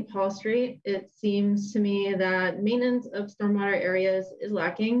on St. Paul Street. It seems to me that maintenance of stormwater areas is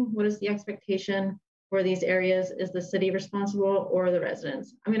lacking. What is the expectation for these areas? Is the city responsible or the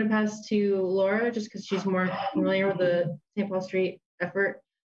residents? I'm going to pass to Laura just because she's more familiar with the St. Paul Street effort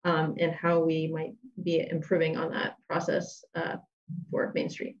and how we might be improving on that process for Main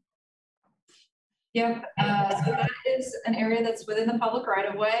Street. Yep, so that is an area that's within the public right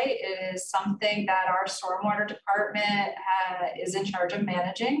of way. It is something that our stormwater department is in charge of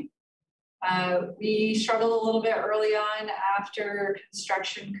managing. We struggled a little bit early on after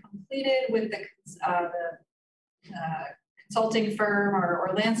construction completed with the consulting firm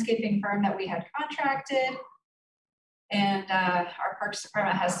or landscaping firm that we had contracted. And our Parks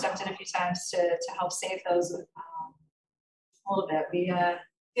Department has stepped in a few times to help save those a little bit. We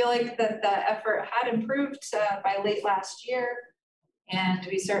feel like that the effort had improved by late last year, and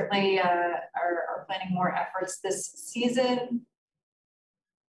we certainly are planning more efforts this season.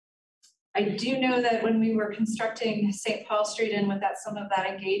 I do know that when we were constructing St. Paul Street and with some of that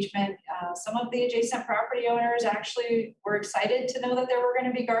engagement, some of the adjacent property owners actually were excited to know that there were going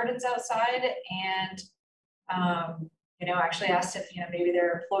to be gardens outside, and actually asked if maybe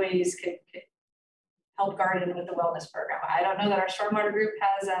their employees could help garden with the wellness program. I don't know that our stormwater group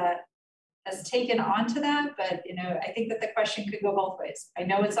has taken on to that, but I think that the question could go both ways. I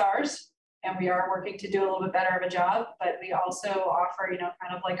know it's ours, and we are working to do a little bit better of a job, but we also offer,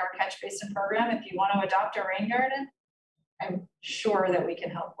 kind of like our catch basin program. If you want to adopt a rain garden, I'm sure that we can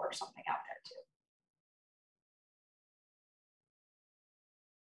help work something out there too.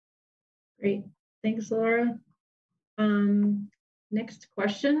 Great, thanks, Laura. Next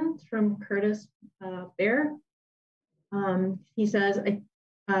question from Curtis Bear. He says,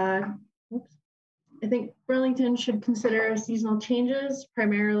 I think Burlington should consider seasonal changes,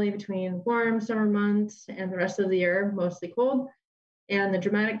 primarily between warm summer months and the rest of the year, mostly cold, and the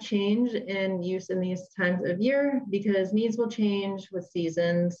dramatic change in use in these times of year, because needs will change with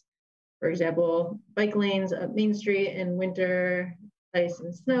seasons. For example, bike lanes up Main Street in winter, ice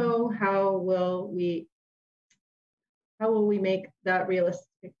and snow. How will we make that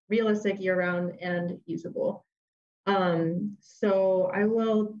realistic year-round and usable? So I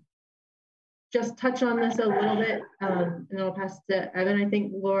will just touch on this a little bit, and then I'll pass to Evan. I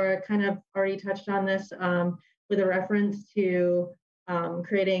think Laura kind of already touched on this with a reference to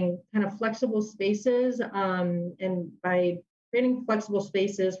creating kind of flexible spaces. And by creating flexible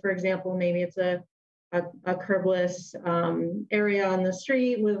spaces, for example, maybe it's a curbless area on the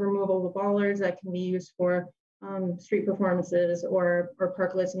street with removable bollards that can be used for street performances, or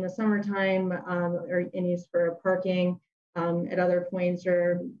parklets in the summertime, or used for parking at other points,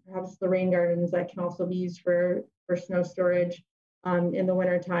 or perhaps the rain gardens that can also be used for snow storage in the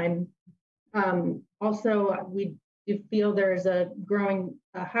wintertime. Also, we do feel there's a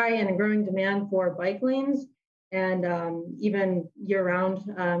high and growing demand for bike lanes and even year-round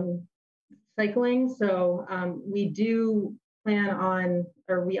cycling. So we do plan on,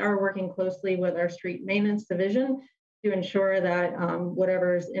 or we are working closely with our street maintenance division to ensure that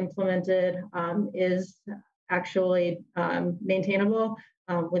whatever is implemented is actually maintainable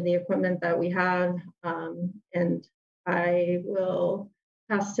with the equipment that we have. And I will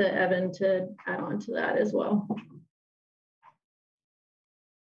pass to Evan to add on to that as well.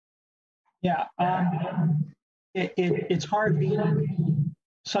 Yeah, it's hard being in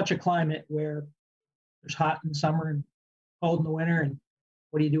such a climate where there's hot in the summer and cold in the winter, and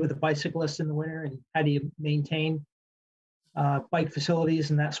what do you do with a bicyclist in the winter, and how do you maintain bike facilities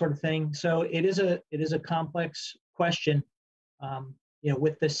and that sort of thing. So it is a complex question.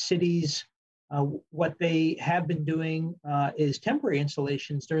 With the cities, what they have been doing is temporary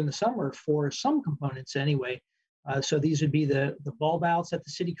installations during the summer for some components anyway. So these would be the bulb outs that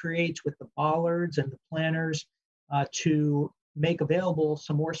the city creates with the bollards and the planters to make available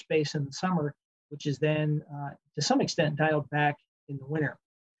some more space in the summer, which is then to some extent dialed back in the winter.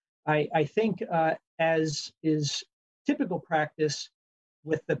 I think as is typical practice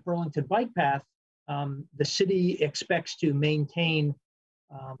with the Burlington Bike Path, the city expects to maintain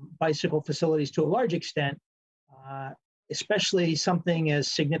bicycle facilities to a large extent, especially something as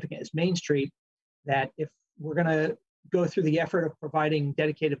significant as Main Street, that if we're going to go through the effort of providing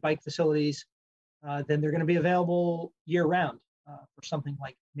dedicated bike facilities, then they're going to be available year round for something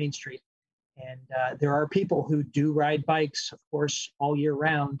like Main Street. And there are people who do ride bikes, of course, all year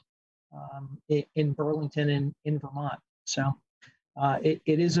round in Burlington and in Vermont. So it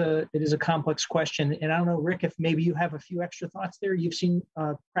is a complex question. And I don't know, Rick, if maybe you have a few extra thoughts there. You've seen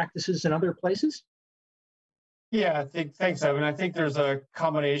practices in other places? Yeah, thanks, Evan. I think there's a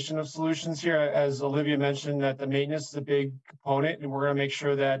combination of solutions here. As Olivia mentioned, that the maintenance is a big component, and we're going to make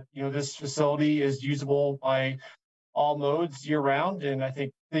sure that this facility is usable by all modes year round. And I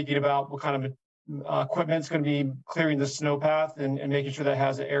think thinking about what kind of equipment is going to be clearing the snow path and making sure that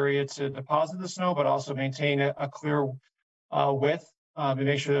has an area to deposit the snow, but also maintain a clear width to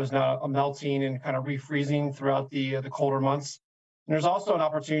make sure there's not a melting and kind of refreezing throughout the colder months. And there's also an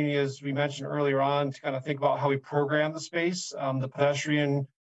opportunity, as we mentioned earlier on, to kind of think about how we program the space, the pedestrian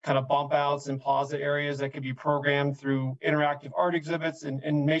kind of bump outs and plaza areas that could be programmed through interactive art exhibits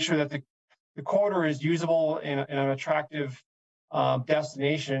and make sure that the corridor is usable and an attractive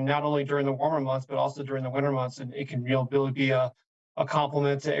destination, not only during the warmer months, but also during the winter months. And it can really be a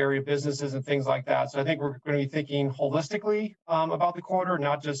complement to area businesses and things like that. So I think we're going to be thinking holistically about the corridor,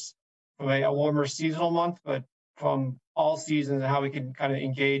 not just from a warmer seasonal month, but from all seasons and how we can kind of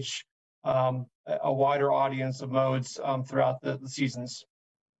engage a wider audience of modes throughout the seasons.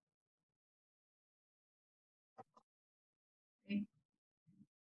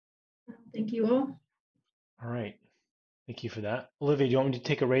 Thank you all. All right. Thank you for that. Olivia, do you want me to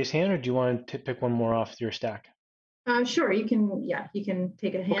take a raised hand or do you want to pick one more off your stack? Sure, you can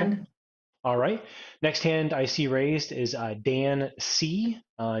take a hand. Okay. All right. Next hand I see raised is Dan C.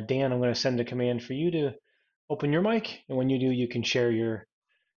 Dan, I'm going to send a command for you to open your mic. And when you do, you can share your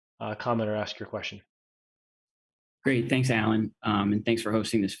comment or ask your question. Great. Thanks, Alan. And thanks for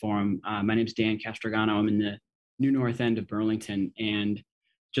hosting this forum. My name is Dan Castrogano. I'm in the New North End of Burlington and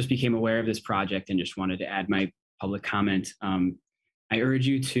just became aware of this project and just wanted to add my public comment. I urge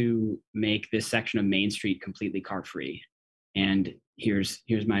you to make this section of Main Street completely car-free. And here's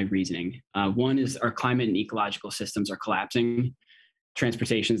my reasoning. One is our climate and ecological systems are collapsing.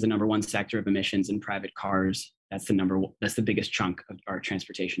 Transportation is the #1 sector of emissions, and private cars, that's the biggest chunk of our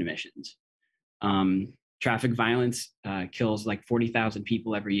transportation emissions. Traffic violence kills like 40,000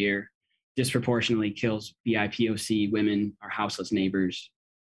 people every year, disproportionately kills BIPOC women, our houseless neighbors.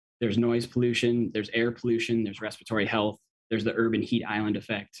 There's noise pollution, there's air pollution, there's respiratory health, there's the urban heat island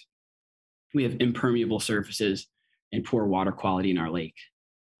effect. We have impermeable surfaces and poor water quality in our lake.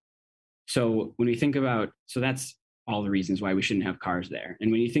 So when we think about, so that's all the reasons why we shouldn't have cars there.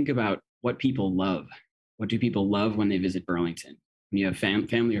 And when you think about what people love, what do people love when they visit Burlington? When you have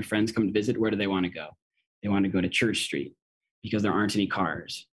family or friends come to visit, where do they want to go? They want to go to Church Street because there aren't any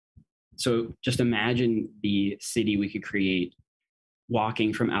cars. So just imagine the city we could create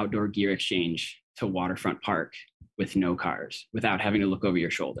walking from Outdoor Gear Exchange to Waterfront Park with no cars, without having to look over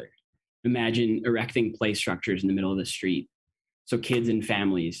your shoulder. Imagine erecting play structures in the middle of the street so kids and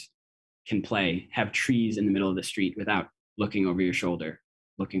families can play, have trees in the middle of the street without looking over your shoulder,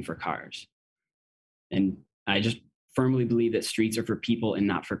 looking for cars. And I just firmly believe that streets are for people and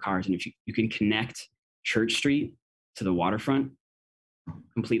not for cars. And if you can connect Church Street to the waterfront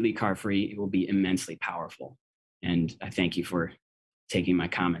completely car-free, it will be immensely powerful. And I thank you for taking my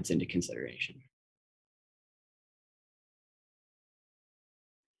comments into consideration.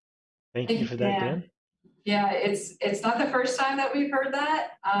 Thank you for that, Dan. Yeah, it's not the first time that we've heard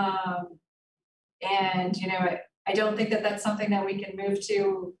that. And, I don't think that that's something that we can move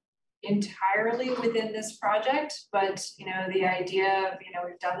to entirely within this project, but, the idea of,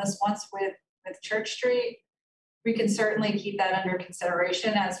 we've done this once with Church Street, we can certainly keep that under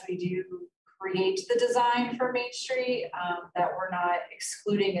consideration as we do create the design for Main Street, that we're not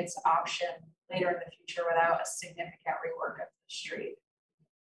excluding its option later in the future without a significant rework of the street.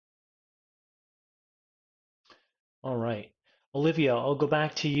 All right. Olivia, I'll go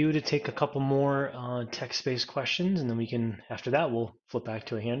back to you to take a couple more text-based questions, and then we can, after that, we'll flip back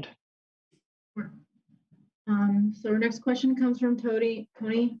to a hand. Sure. So our next question comes from Tony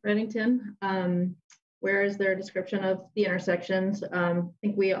Reddington. Where is their description of the intersections? I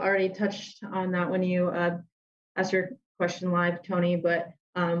think we already touched on that when you asked your question live, Tony, but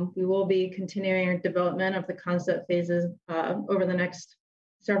we will be continuing our development of the concept phases over the next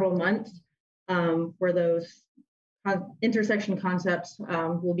several months, where those intersection concepts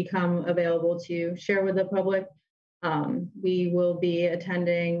will become available to share with the public. We will be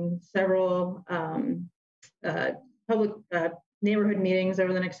attending several public neighborhood meetings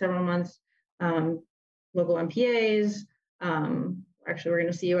over the next several months, local MPAs. Actually, we're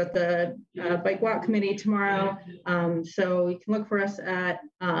going to see you at the Bike Walk Committee tomorrow. So you can look for us at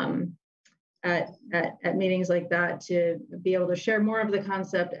meetings like that to be able to share more of the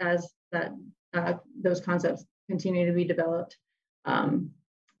concept as that those concepts continue to be developed. Evan,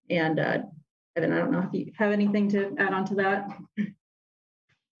 I don't know if you have anything to add on to that.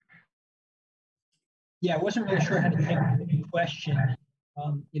 Yeah, I wasn't really sure how to take the question.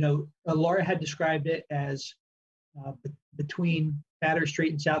 Laura had described it as between Batter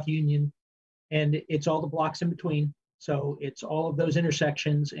Street and South Union, and it's all the blocks in between. So it's all of those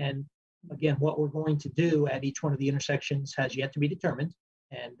intersections. And again, what we're going to do at each one of the intersections has yet to be determined.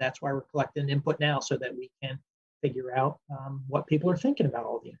 And that's why we're collecting input now so that we can figure out what people are thinking about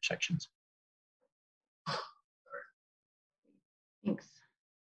all the intersections. Thanks.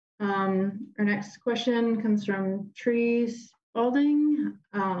 Our next question comes from Tree Spalding.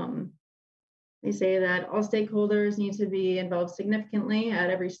 They say that all stakeholders need to be involved significantly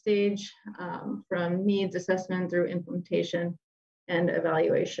at every stage, from needs assessment through implementation and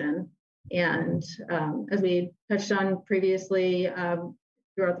evaluation. And as we touched on previously,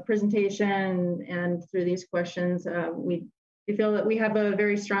 throughout the presentation and through these questions, we feel that we have a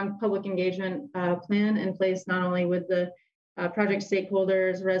very strong public engagement plan in place, not only with the project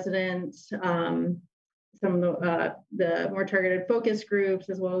stakeholders, residents, some of the more targeted focus groups,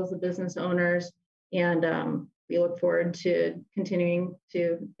 as well as the business owners. And we look forward to continuing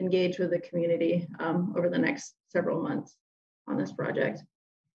to engage with the community over the next several months on this project.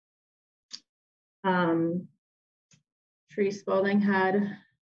 Tree Spalding had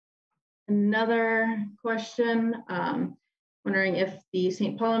another question, wondering if the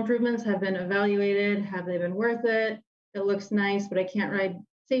St. Paul improvements have been evaluated. Have they been worth it? It looks nice, but I can't ride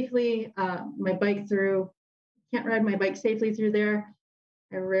safely can't ride my bike safely through there.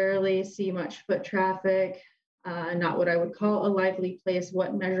 I rarely see much foot traffic, not what I would call a lively place.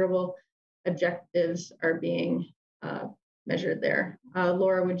 What measurable objectives are being measured there?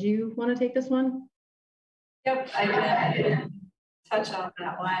 Laura, would you want to take this one? Yep, I can touch on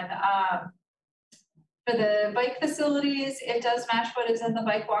that one. For the bike facilities, it does match what is in the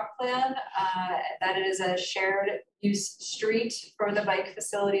bike walk plan, that it is a shared use street for the bike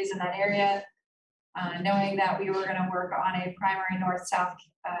facilities in that area. Knowing that we were going to work on a primary north-south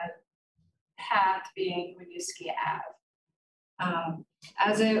path being Winooski Ave.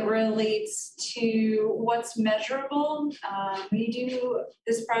 As it relates to what's measurable, we do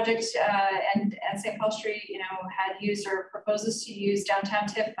this project and St. Paul Street, had used or proposes to use downtown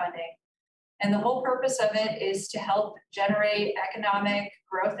TIP funding. And the whole purpose of it is to help generate economic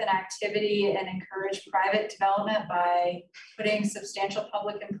growth and activity and encourage private development by putting substantial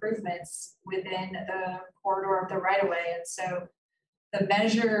public improvements within the corridor of the right-of-way. And so the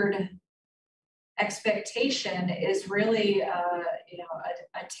measured expectation is really a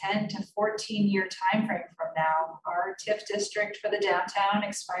 10 to 14 year time frame from now. Our TIF district for the downtown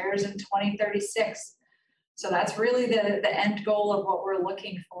expires in 2036. So that's really the end goal of what we're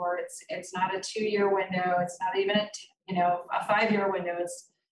looking for. It's not a 2-year window. It's not even a 5-year window.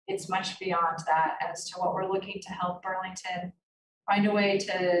 It's much beyond that as to what we're looking to help Burlington find a way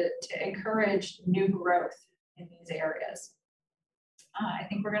to encourage new growth in these areas. I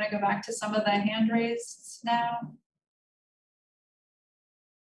think we're going to go back to some of the hand raised now.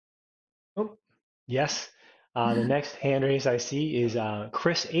 Oh, yes. The next hand raise I see is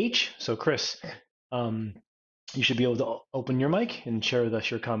Chris H. So Chris, you should be able to open your mic and share with us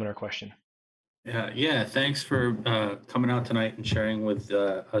your comment or question. Yeah. Thanks for coming out tonight and sharing with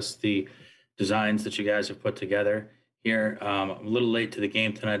us the designs that you guys have put together here. I'm a little late to the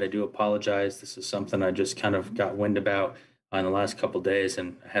game tonight. I do apologize. This is something I just kind of got wind about in the last couple of days,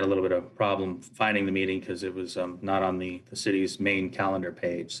 and I had a little bit of problem finding the meeting because it was not on the city's main calendar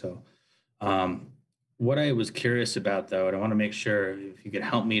page. So what I was curious about, though, and I want to make sure if you could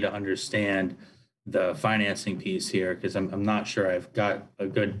help me to understand the financing piece here, because I'm not sure I've got a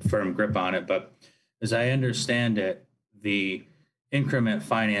good firm grip on it. But as I understand it, the increment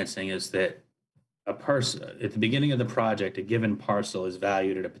financing is that a person at the beginning of the project, a given parcel is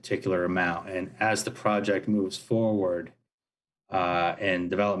valued at a particular amount. And as the project moves forward and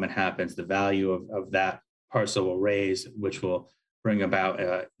development happens, the value of that parcel will raise, which will bring about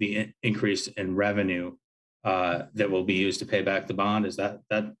the increase in revenue that will be used to pay back the bond. Is that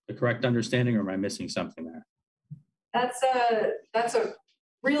a correct understanding, or am I missing something there? That's a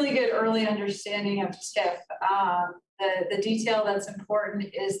really good early understanding of TIF. The detail that's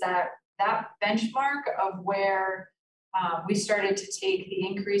important is that benchmark of where we started to take the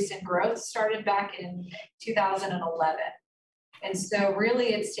increase in growth started back in 2011. And so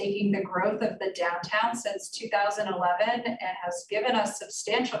really it's taking the growth of the downtown since 2011 and has given us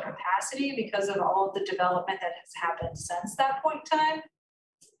substantial capacity because of all of the development that has happened since that point in time.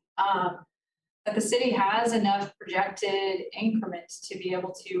 But the city has enough projected increments to be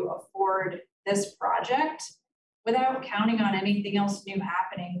able to afford this project without counting on anything else new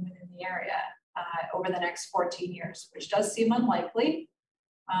happening within the area over the next 14 years, which does seem unlikely.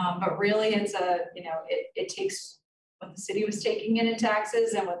 But really it's it takes what the city was taking in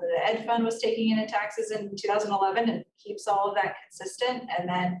taxes and what the ed fund was taking in taxes in 2011 and keeps all of that consistent, and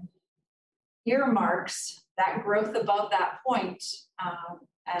then earmarks that growth above that point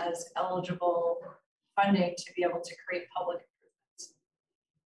as eligible funding to be able to create public improvements.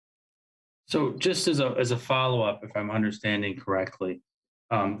 So just as a follow-up, if I'm understanding correctly,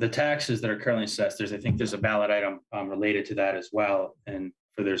 the taxes that are currently assessed, I think there's a ballot item related to that as well, and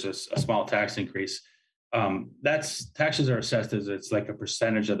there's a small tax increase. Taxes are assessed as it's like a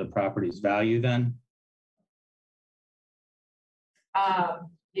percentage of the property's value then?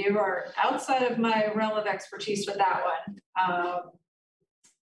 You are outside of my realm of expertise with that one.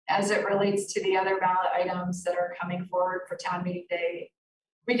 As it relates to the other ballot items that are coming forward for town meeting day,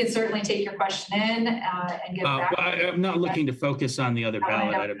 we can certainly take your question in and get back. Well, I'm not looking to focus on the other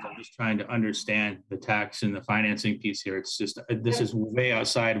ballot items. I'm just trying to understand the tax and the financing piece here. It's just, this is way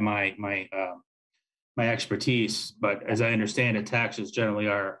outside my expertise, but as I understand it, taxes generally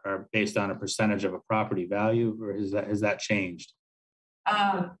are based on a percentage of a property value, or has that changed?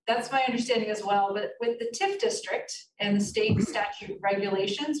 That's my understanding as well, but with the TIF district and the state statute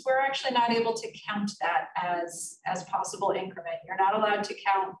regulations, we're actually not able to count that as possible increment. You're not allowed to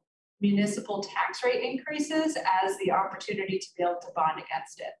count municipal tax rate increases as the opportunity to be able to bond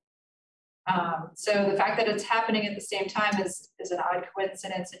against it. So the fact that it's happening at the same time is an odd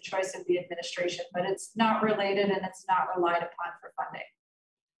coincidence and choice of the administration, but it's not related and it's not relied upon for funding.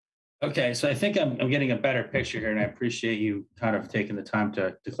 Okay, so I think I'm getting a better picture here, and I appreciate you kind of taking the time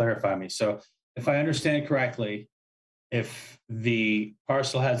to clarify me. So if I understand correctly, if the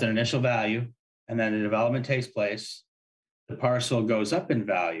parcel has an initial value and then the development takes place, the parcel goes up in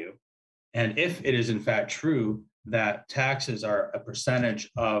value. And if it is in fact true that taxes are a percentage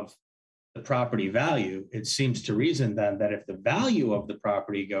of the property value, it seems to reason then that if the value of the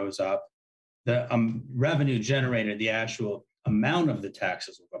property goes up, the revenue generated, the actual amount of the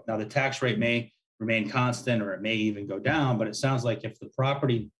taxes will go up. Now, the tax rate may remain constant or it may even go down, but it sounds like if the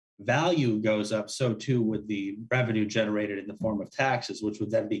property value goes up, so too would the revenue generated in the form of taxes, which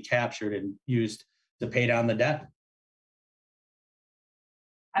would then be captured and used to pay down the debt.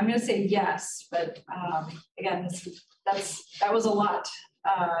 I'm going to say yes, but again, that was a lot,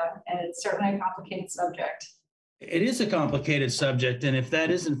 and it's certainly a complicated subject. It is a complicated subject, and if that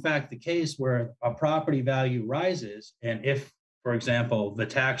is in fact the case where a property value rises, and if, for example, the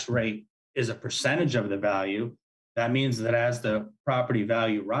tax rate is a percentage of the value, that means that as the property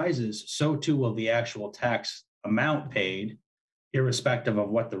value rises, so too will the actual tax amount paid, irrespective of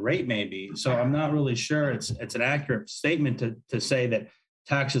what the rate may be. So I'm not really sure it's an accurate statement to say that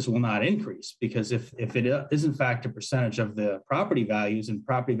taxes will not increase, because if it is in fact a percentage of the property values, and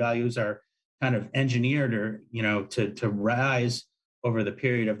property values are kind of engineered or, to rise over the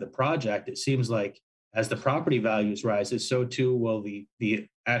period of the project, it seems like as the property values rises, so too will the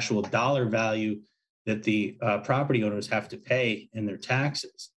actual dollar value that the property owners have to pay in their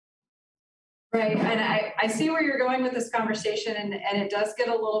taxes. Right, and I see where you're going with this conversation, and it does get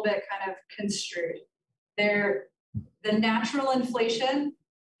a little bit kind of construed. The natural inflation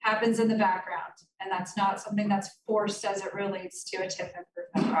happens in the background, and that's not something that's forced as it relates to a TIF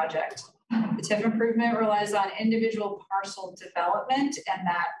improvement project. The TIF improvement relies on individual parcel development, and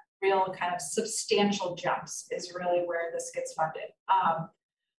that real kind of substantial jumps is really where this gets funded.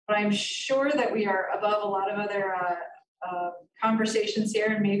 But I'm sure that we are above a lot of other conversations here,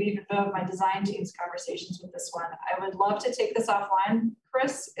 and maybe even above my design team's conversations with this one. I would love to take this offline,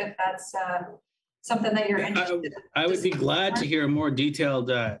 Chris, if that's something that you're interested in. I would be glad to hear a more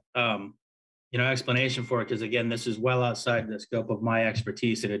detailed explanation for it, because again, this is well outside the scope of my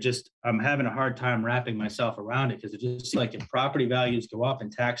expertise, and I'm having a hard time wrapping myself around it, because it just seems like if property values go up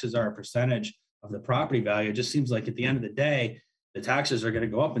and taxes are a percentage of the property value, it just seems like at the end of the day, the taxes are going to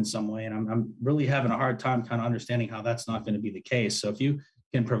go up in some way, and I'm really having a hard time kind of understanding how that's not going to be the case. So if you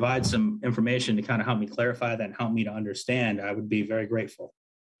can provide some information to kind of help me clarify that and help me to understand, I would be very grateful.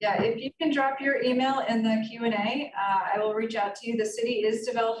 Yeah, if you can drop your email in the Q&A, I will reach out to you. The city is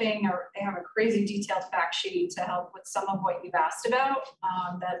developing, or they have a crazy detailed fact sheet to help with some of what you've asked about.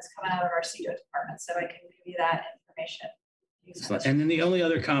 That's coming out of our CEDO department, so I can give you that information. And then the only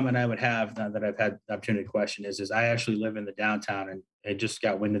other comment I would have that I've had the opportunity to question is I actually live in the downtown, and I just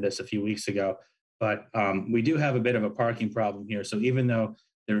got wind of this a few weeks ago, but we do have a bit of a parking problem here. So even though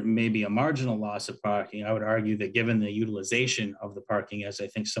there may be a marginal loss of parking, I would argue that given the utilization of the parking, as I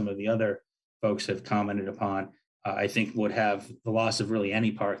think some of the other folks have commented upon, I think would have the loss of really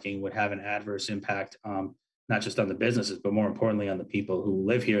any parking would have an adverse impact, not just on the businesses, but more importantly on the people who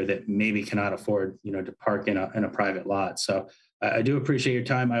live here that maybe cannot afford, to park in a private lot. So I do appreciate your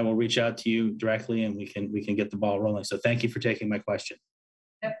time. I will reach out to you directly, and we can get the ball rolling. So thank you for taking my question.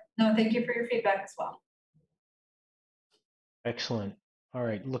 Yep. No, thank you for your feedback as well. Excellent. All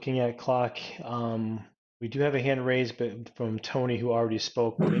right, looking at clock, we do have a hand raised, but from Tony, who already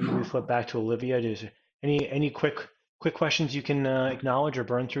spoke. But maybe we flip back to Olivia. Is there any quick questions you can acknowledge or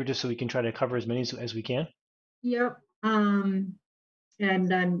burn through, just so we can try to cover as many as we can? Yep. And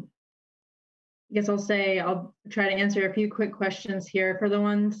then I guess I'll try to answer a few quick questions here. For the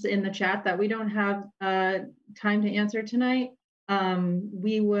ones in the chat that we don't have time to answer tonight,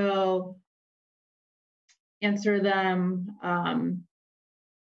 we will answer them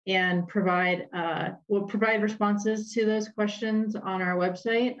and we'll provide responses to those questions on our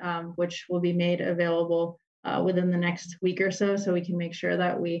website, which will be made available within the next week or so we can make sure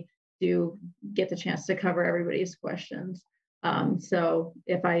that we do get the chance to cover everybody's questions. So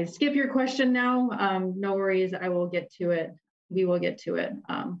if I skip your question now, no worries, I will get to it. We will get to it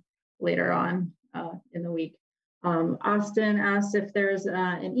later on in the week. Austin asked if there's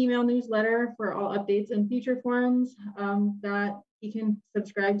an email newsletter for all updates and future forums that he can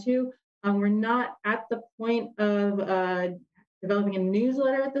subscribe to. We're not at the point of developing a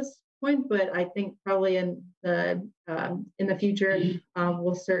newsletter at this point, but I think probably in the future,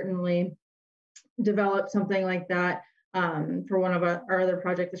 we'll certainly develop something like that. For one of our other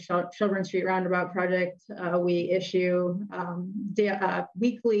projects, the Shelburne Street Roundabout project, we issue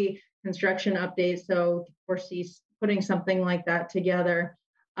weekly construction updates. So foresee putting something like that together.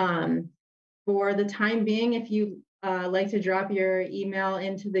 For the time being, if you like to drop your email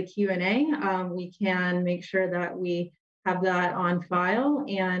into the Q&A, we can make sure that we have that on file,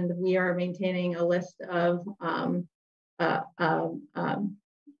 and we are maintaining a list of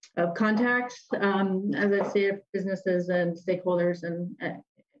contacts, as I say, businesses and stakeholders and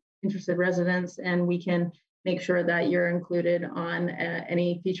interested residents, and we can make sure that you're included on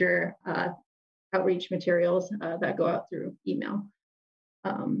any future outreach materials that go out through email.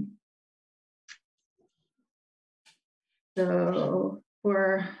 So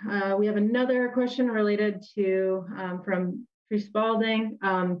we have another question related to from Tree Spalding.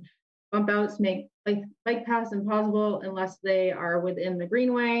 Bump outs make bike paths impossible unless they are within the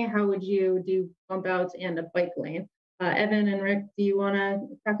greenway. How would you do bump outs and a bike lane? Evan and Rick, do you want to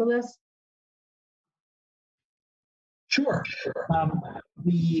tackle this? Sure.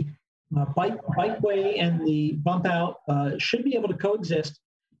 The bikeway and the bump out should be able to coexist.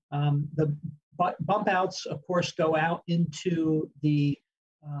 The bump outs, of course, go out into the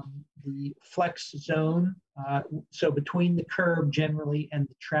flex zone, so between the curb generally and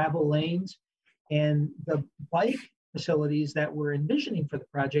the travel lanes. And the bike facilities that we're envisioning for the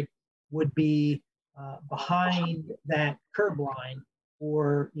project would be behind that curb line,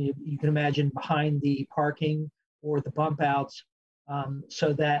 or you can imagine behind the parking or the bump outs,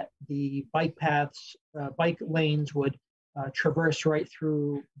 so that the bike paths, bike lanes would traverse right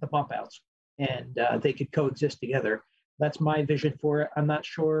through the bump outs, and they could coexist together. That's my vision for it. I'm not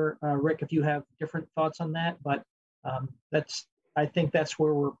sure, Rick, if you have different thoughts on that, but I think that's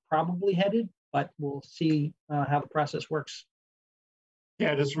where we're probably headed, but we'll see how the process works.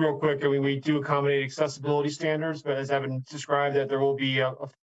 Yeah, just real quick. I mean, we do accommodate accessibility standards, but as Evan described, that there will be a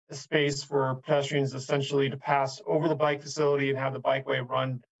space for pedestrians essentially to pass over the bike facility and have the bikeway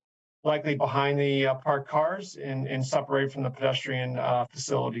run likely behind the parked cars and separate from the pedestrian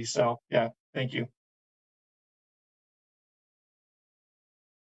facility. So yeah, thank you.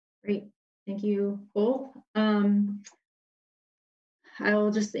 Great, thank you both. I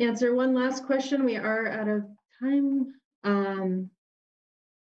will just answer one last question. We are out of time.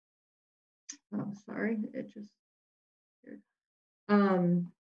 Oh, sorry, it just.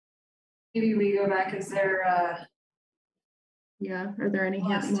 Maybe we go back. Is there? Yeah. Are there any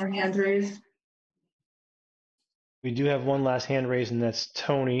Last more hands raised? We do have one last hand raised, and that's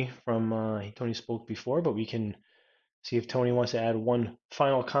Tony from, Tony spoke before, but we can see if Tony wants to add one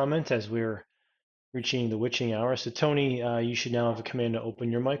final comment as we're reaching the witching hour. So Tony, you should now have a command to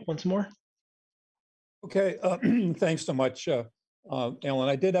open your mic once more. Okay, thanks so much, Alan.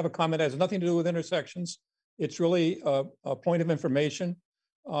 I did have a comment. It has nothing to do with intersections. It's really a point of information.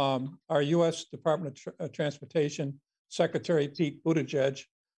 Our U.S. Department of Transportation Secretary Pete Buttigieg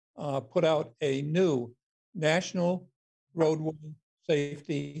put out a new national roadway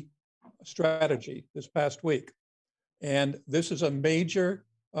safety strategy this past week. And this is a major,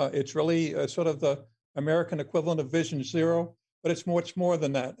 it's really sort of the American equivalent of Vision Zero, but it's much more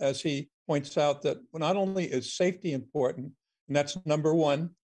than that, as he points out that not only is safety important, and that's number one,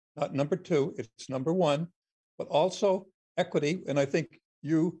 not number two, it's number one, but also equity. And I think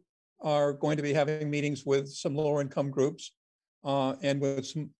you are going to be having meetings with some lower income groups and with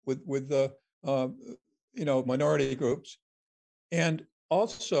some with the minority groups, and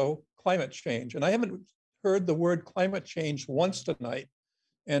also climate change. And I haven't heard the word climate change once tonight.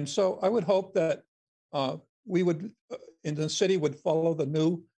 And so I would hope that we would, in the city, would follow the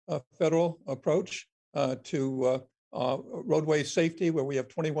new federal approach to roadway safety, where we have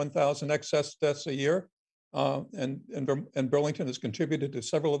 21,000 excess deaths a year. And Burlington has contributed to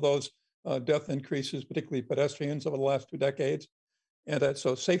several of those death increases, particularly pedestrians, over the last 2 decades. And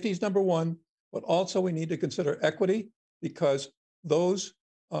so safety is number one, but also we need to consider equity, because those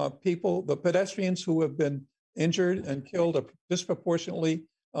people, the pedestrians who have been injured and killed, are disproportionately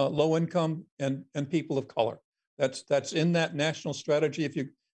low income and people of color. That's in that national strategy. If you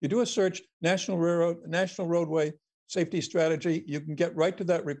do a search, National Roadway Safety Strategy, you can get right to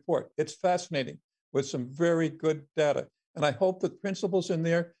that report. It's fascinating with some very good data. And I hope that principles in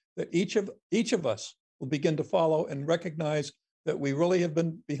there that each of us will begin to follow and recognize that we really have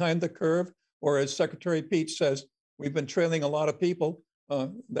been behind the curve, or as Secretary Pete says, we've been trailing a lot of people,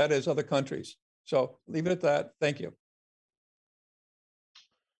 that is other countries. So leave it at that. Thank you.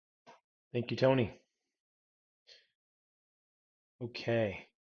 Thank you, Tony. Okay.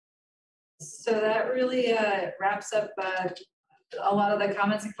 So that really wraps up a lot of the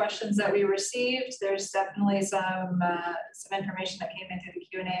comments and questions that we received. There's definitely some information that came in through the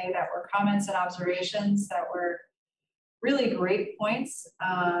Q&A that were comments and observations that were really great points.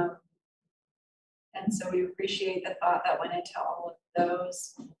 And so we appreciate the thought that went into all of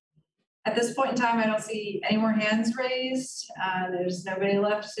those. At this point in time, I don't see any more hands raised. There's nobody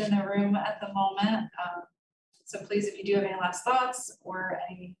left in the room at the moment. So please, if you do have any last thoughts or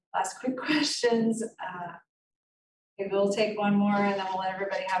any last quick questions, maybe we'll take one more and then we'll let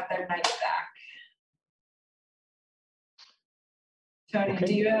everybody have their night back. Tony, Okay.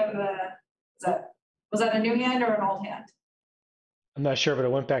 do you have was that a new hand or an old hand? I'm not sure, but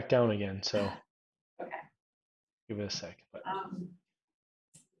it went back down again. So okay. Give it a sec. But.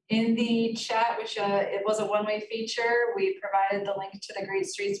 In the chat, which it was a one-way feature, we provided the link to the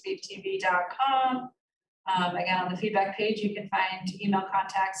greatstreetsbtv.com. Again, on the feedback page, you can find email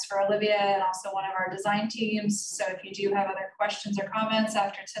contacts for Olivia and also one of our design teams. So if you do have other questions or comments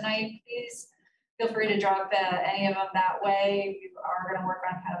after tonight, please feel free to drop any of them that way. We are going to work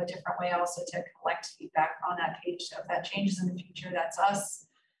on kind of a different way also to collect feedback on that page. So if that changes in the future, that's us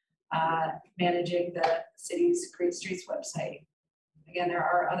managing the city's Great Streets website. Again, there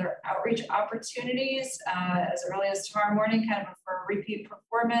are other outreach opportunities as early as tomorrow morning, kind of for repeat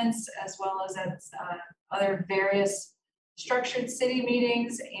performance, as well as other various structured city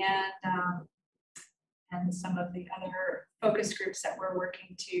meetings and some of the other focus groups that we're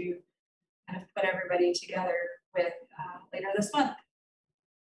working to kind of put everybody together with later this month.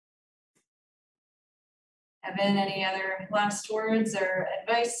 Evan, any other last words or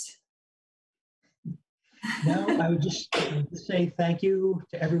advice? No, I would just say thank you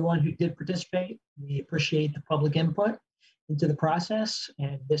to everyone who did participate. We appreciate the public input into the process.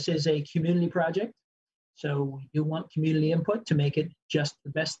 And this is a community project. So we do want community input to make it just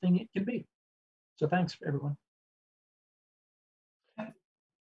the best thing it can be. So thanks for everyone.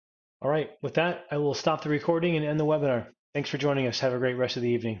 All right. With that, I will stop the recording and end the webinar. Thanks for joining us. Have a great rest of the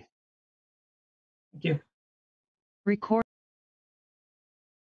evening. Thank you. Record.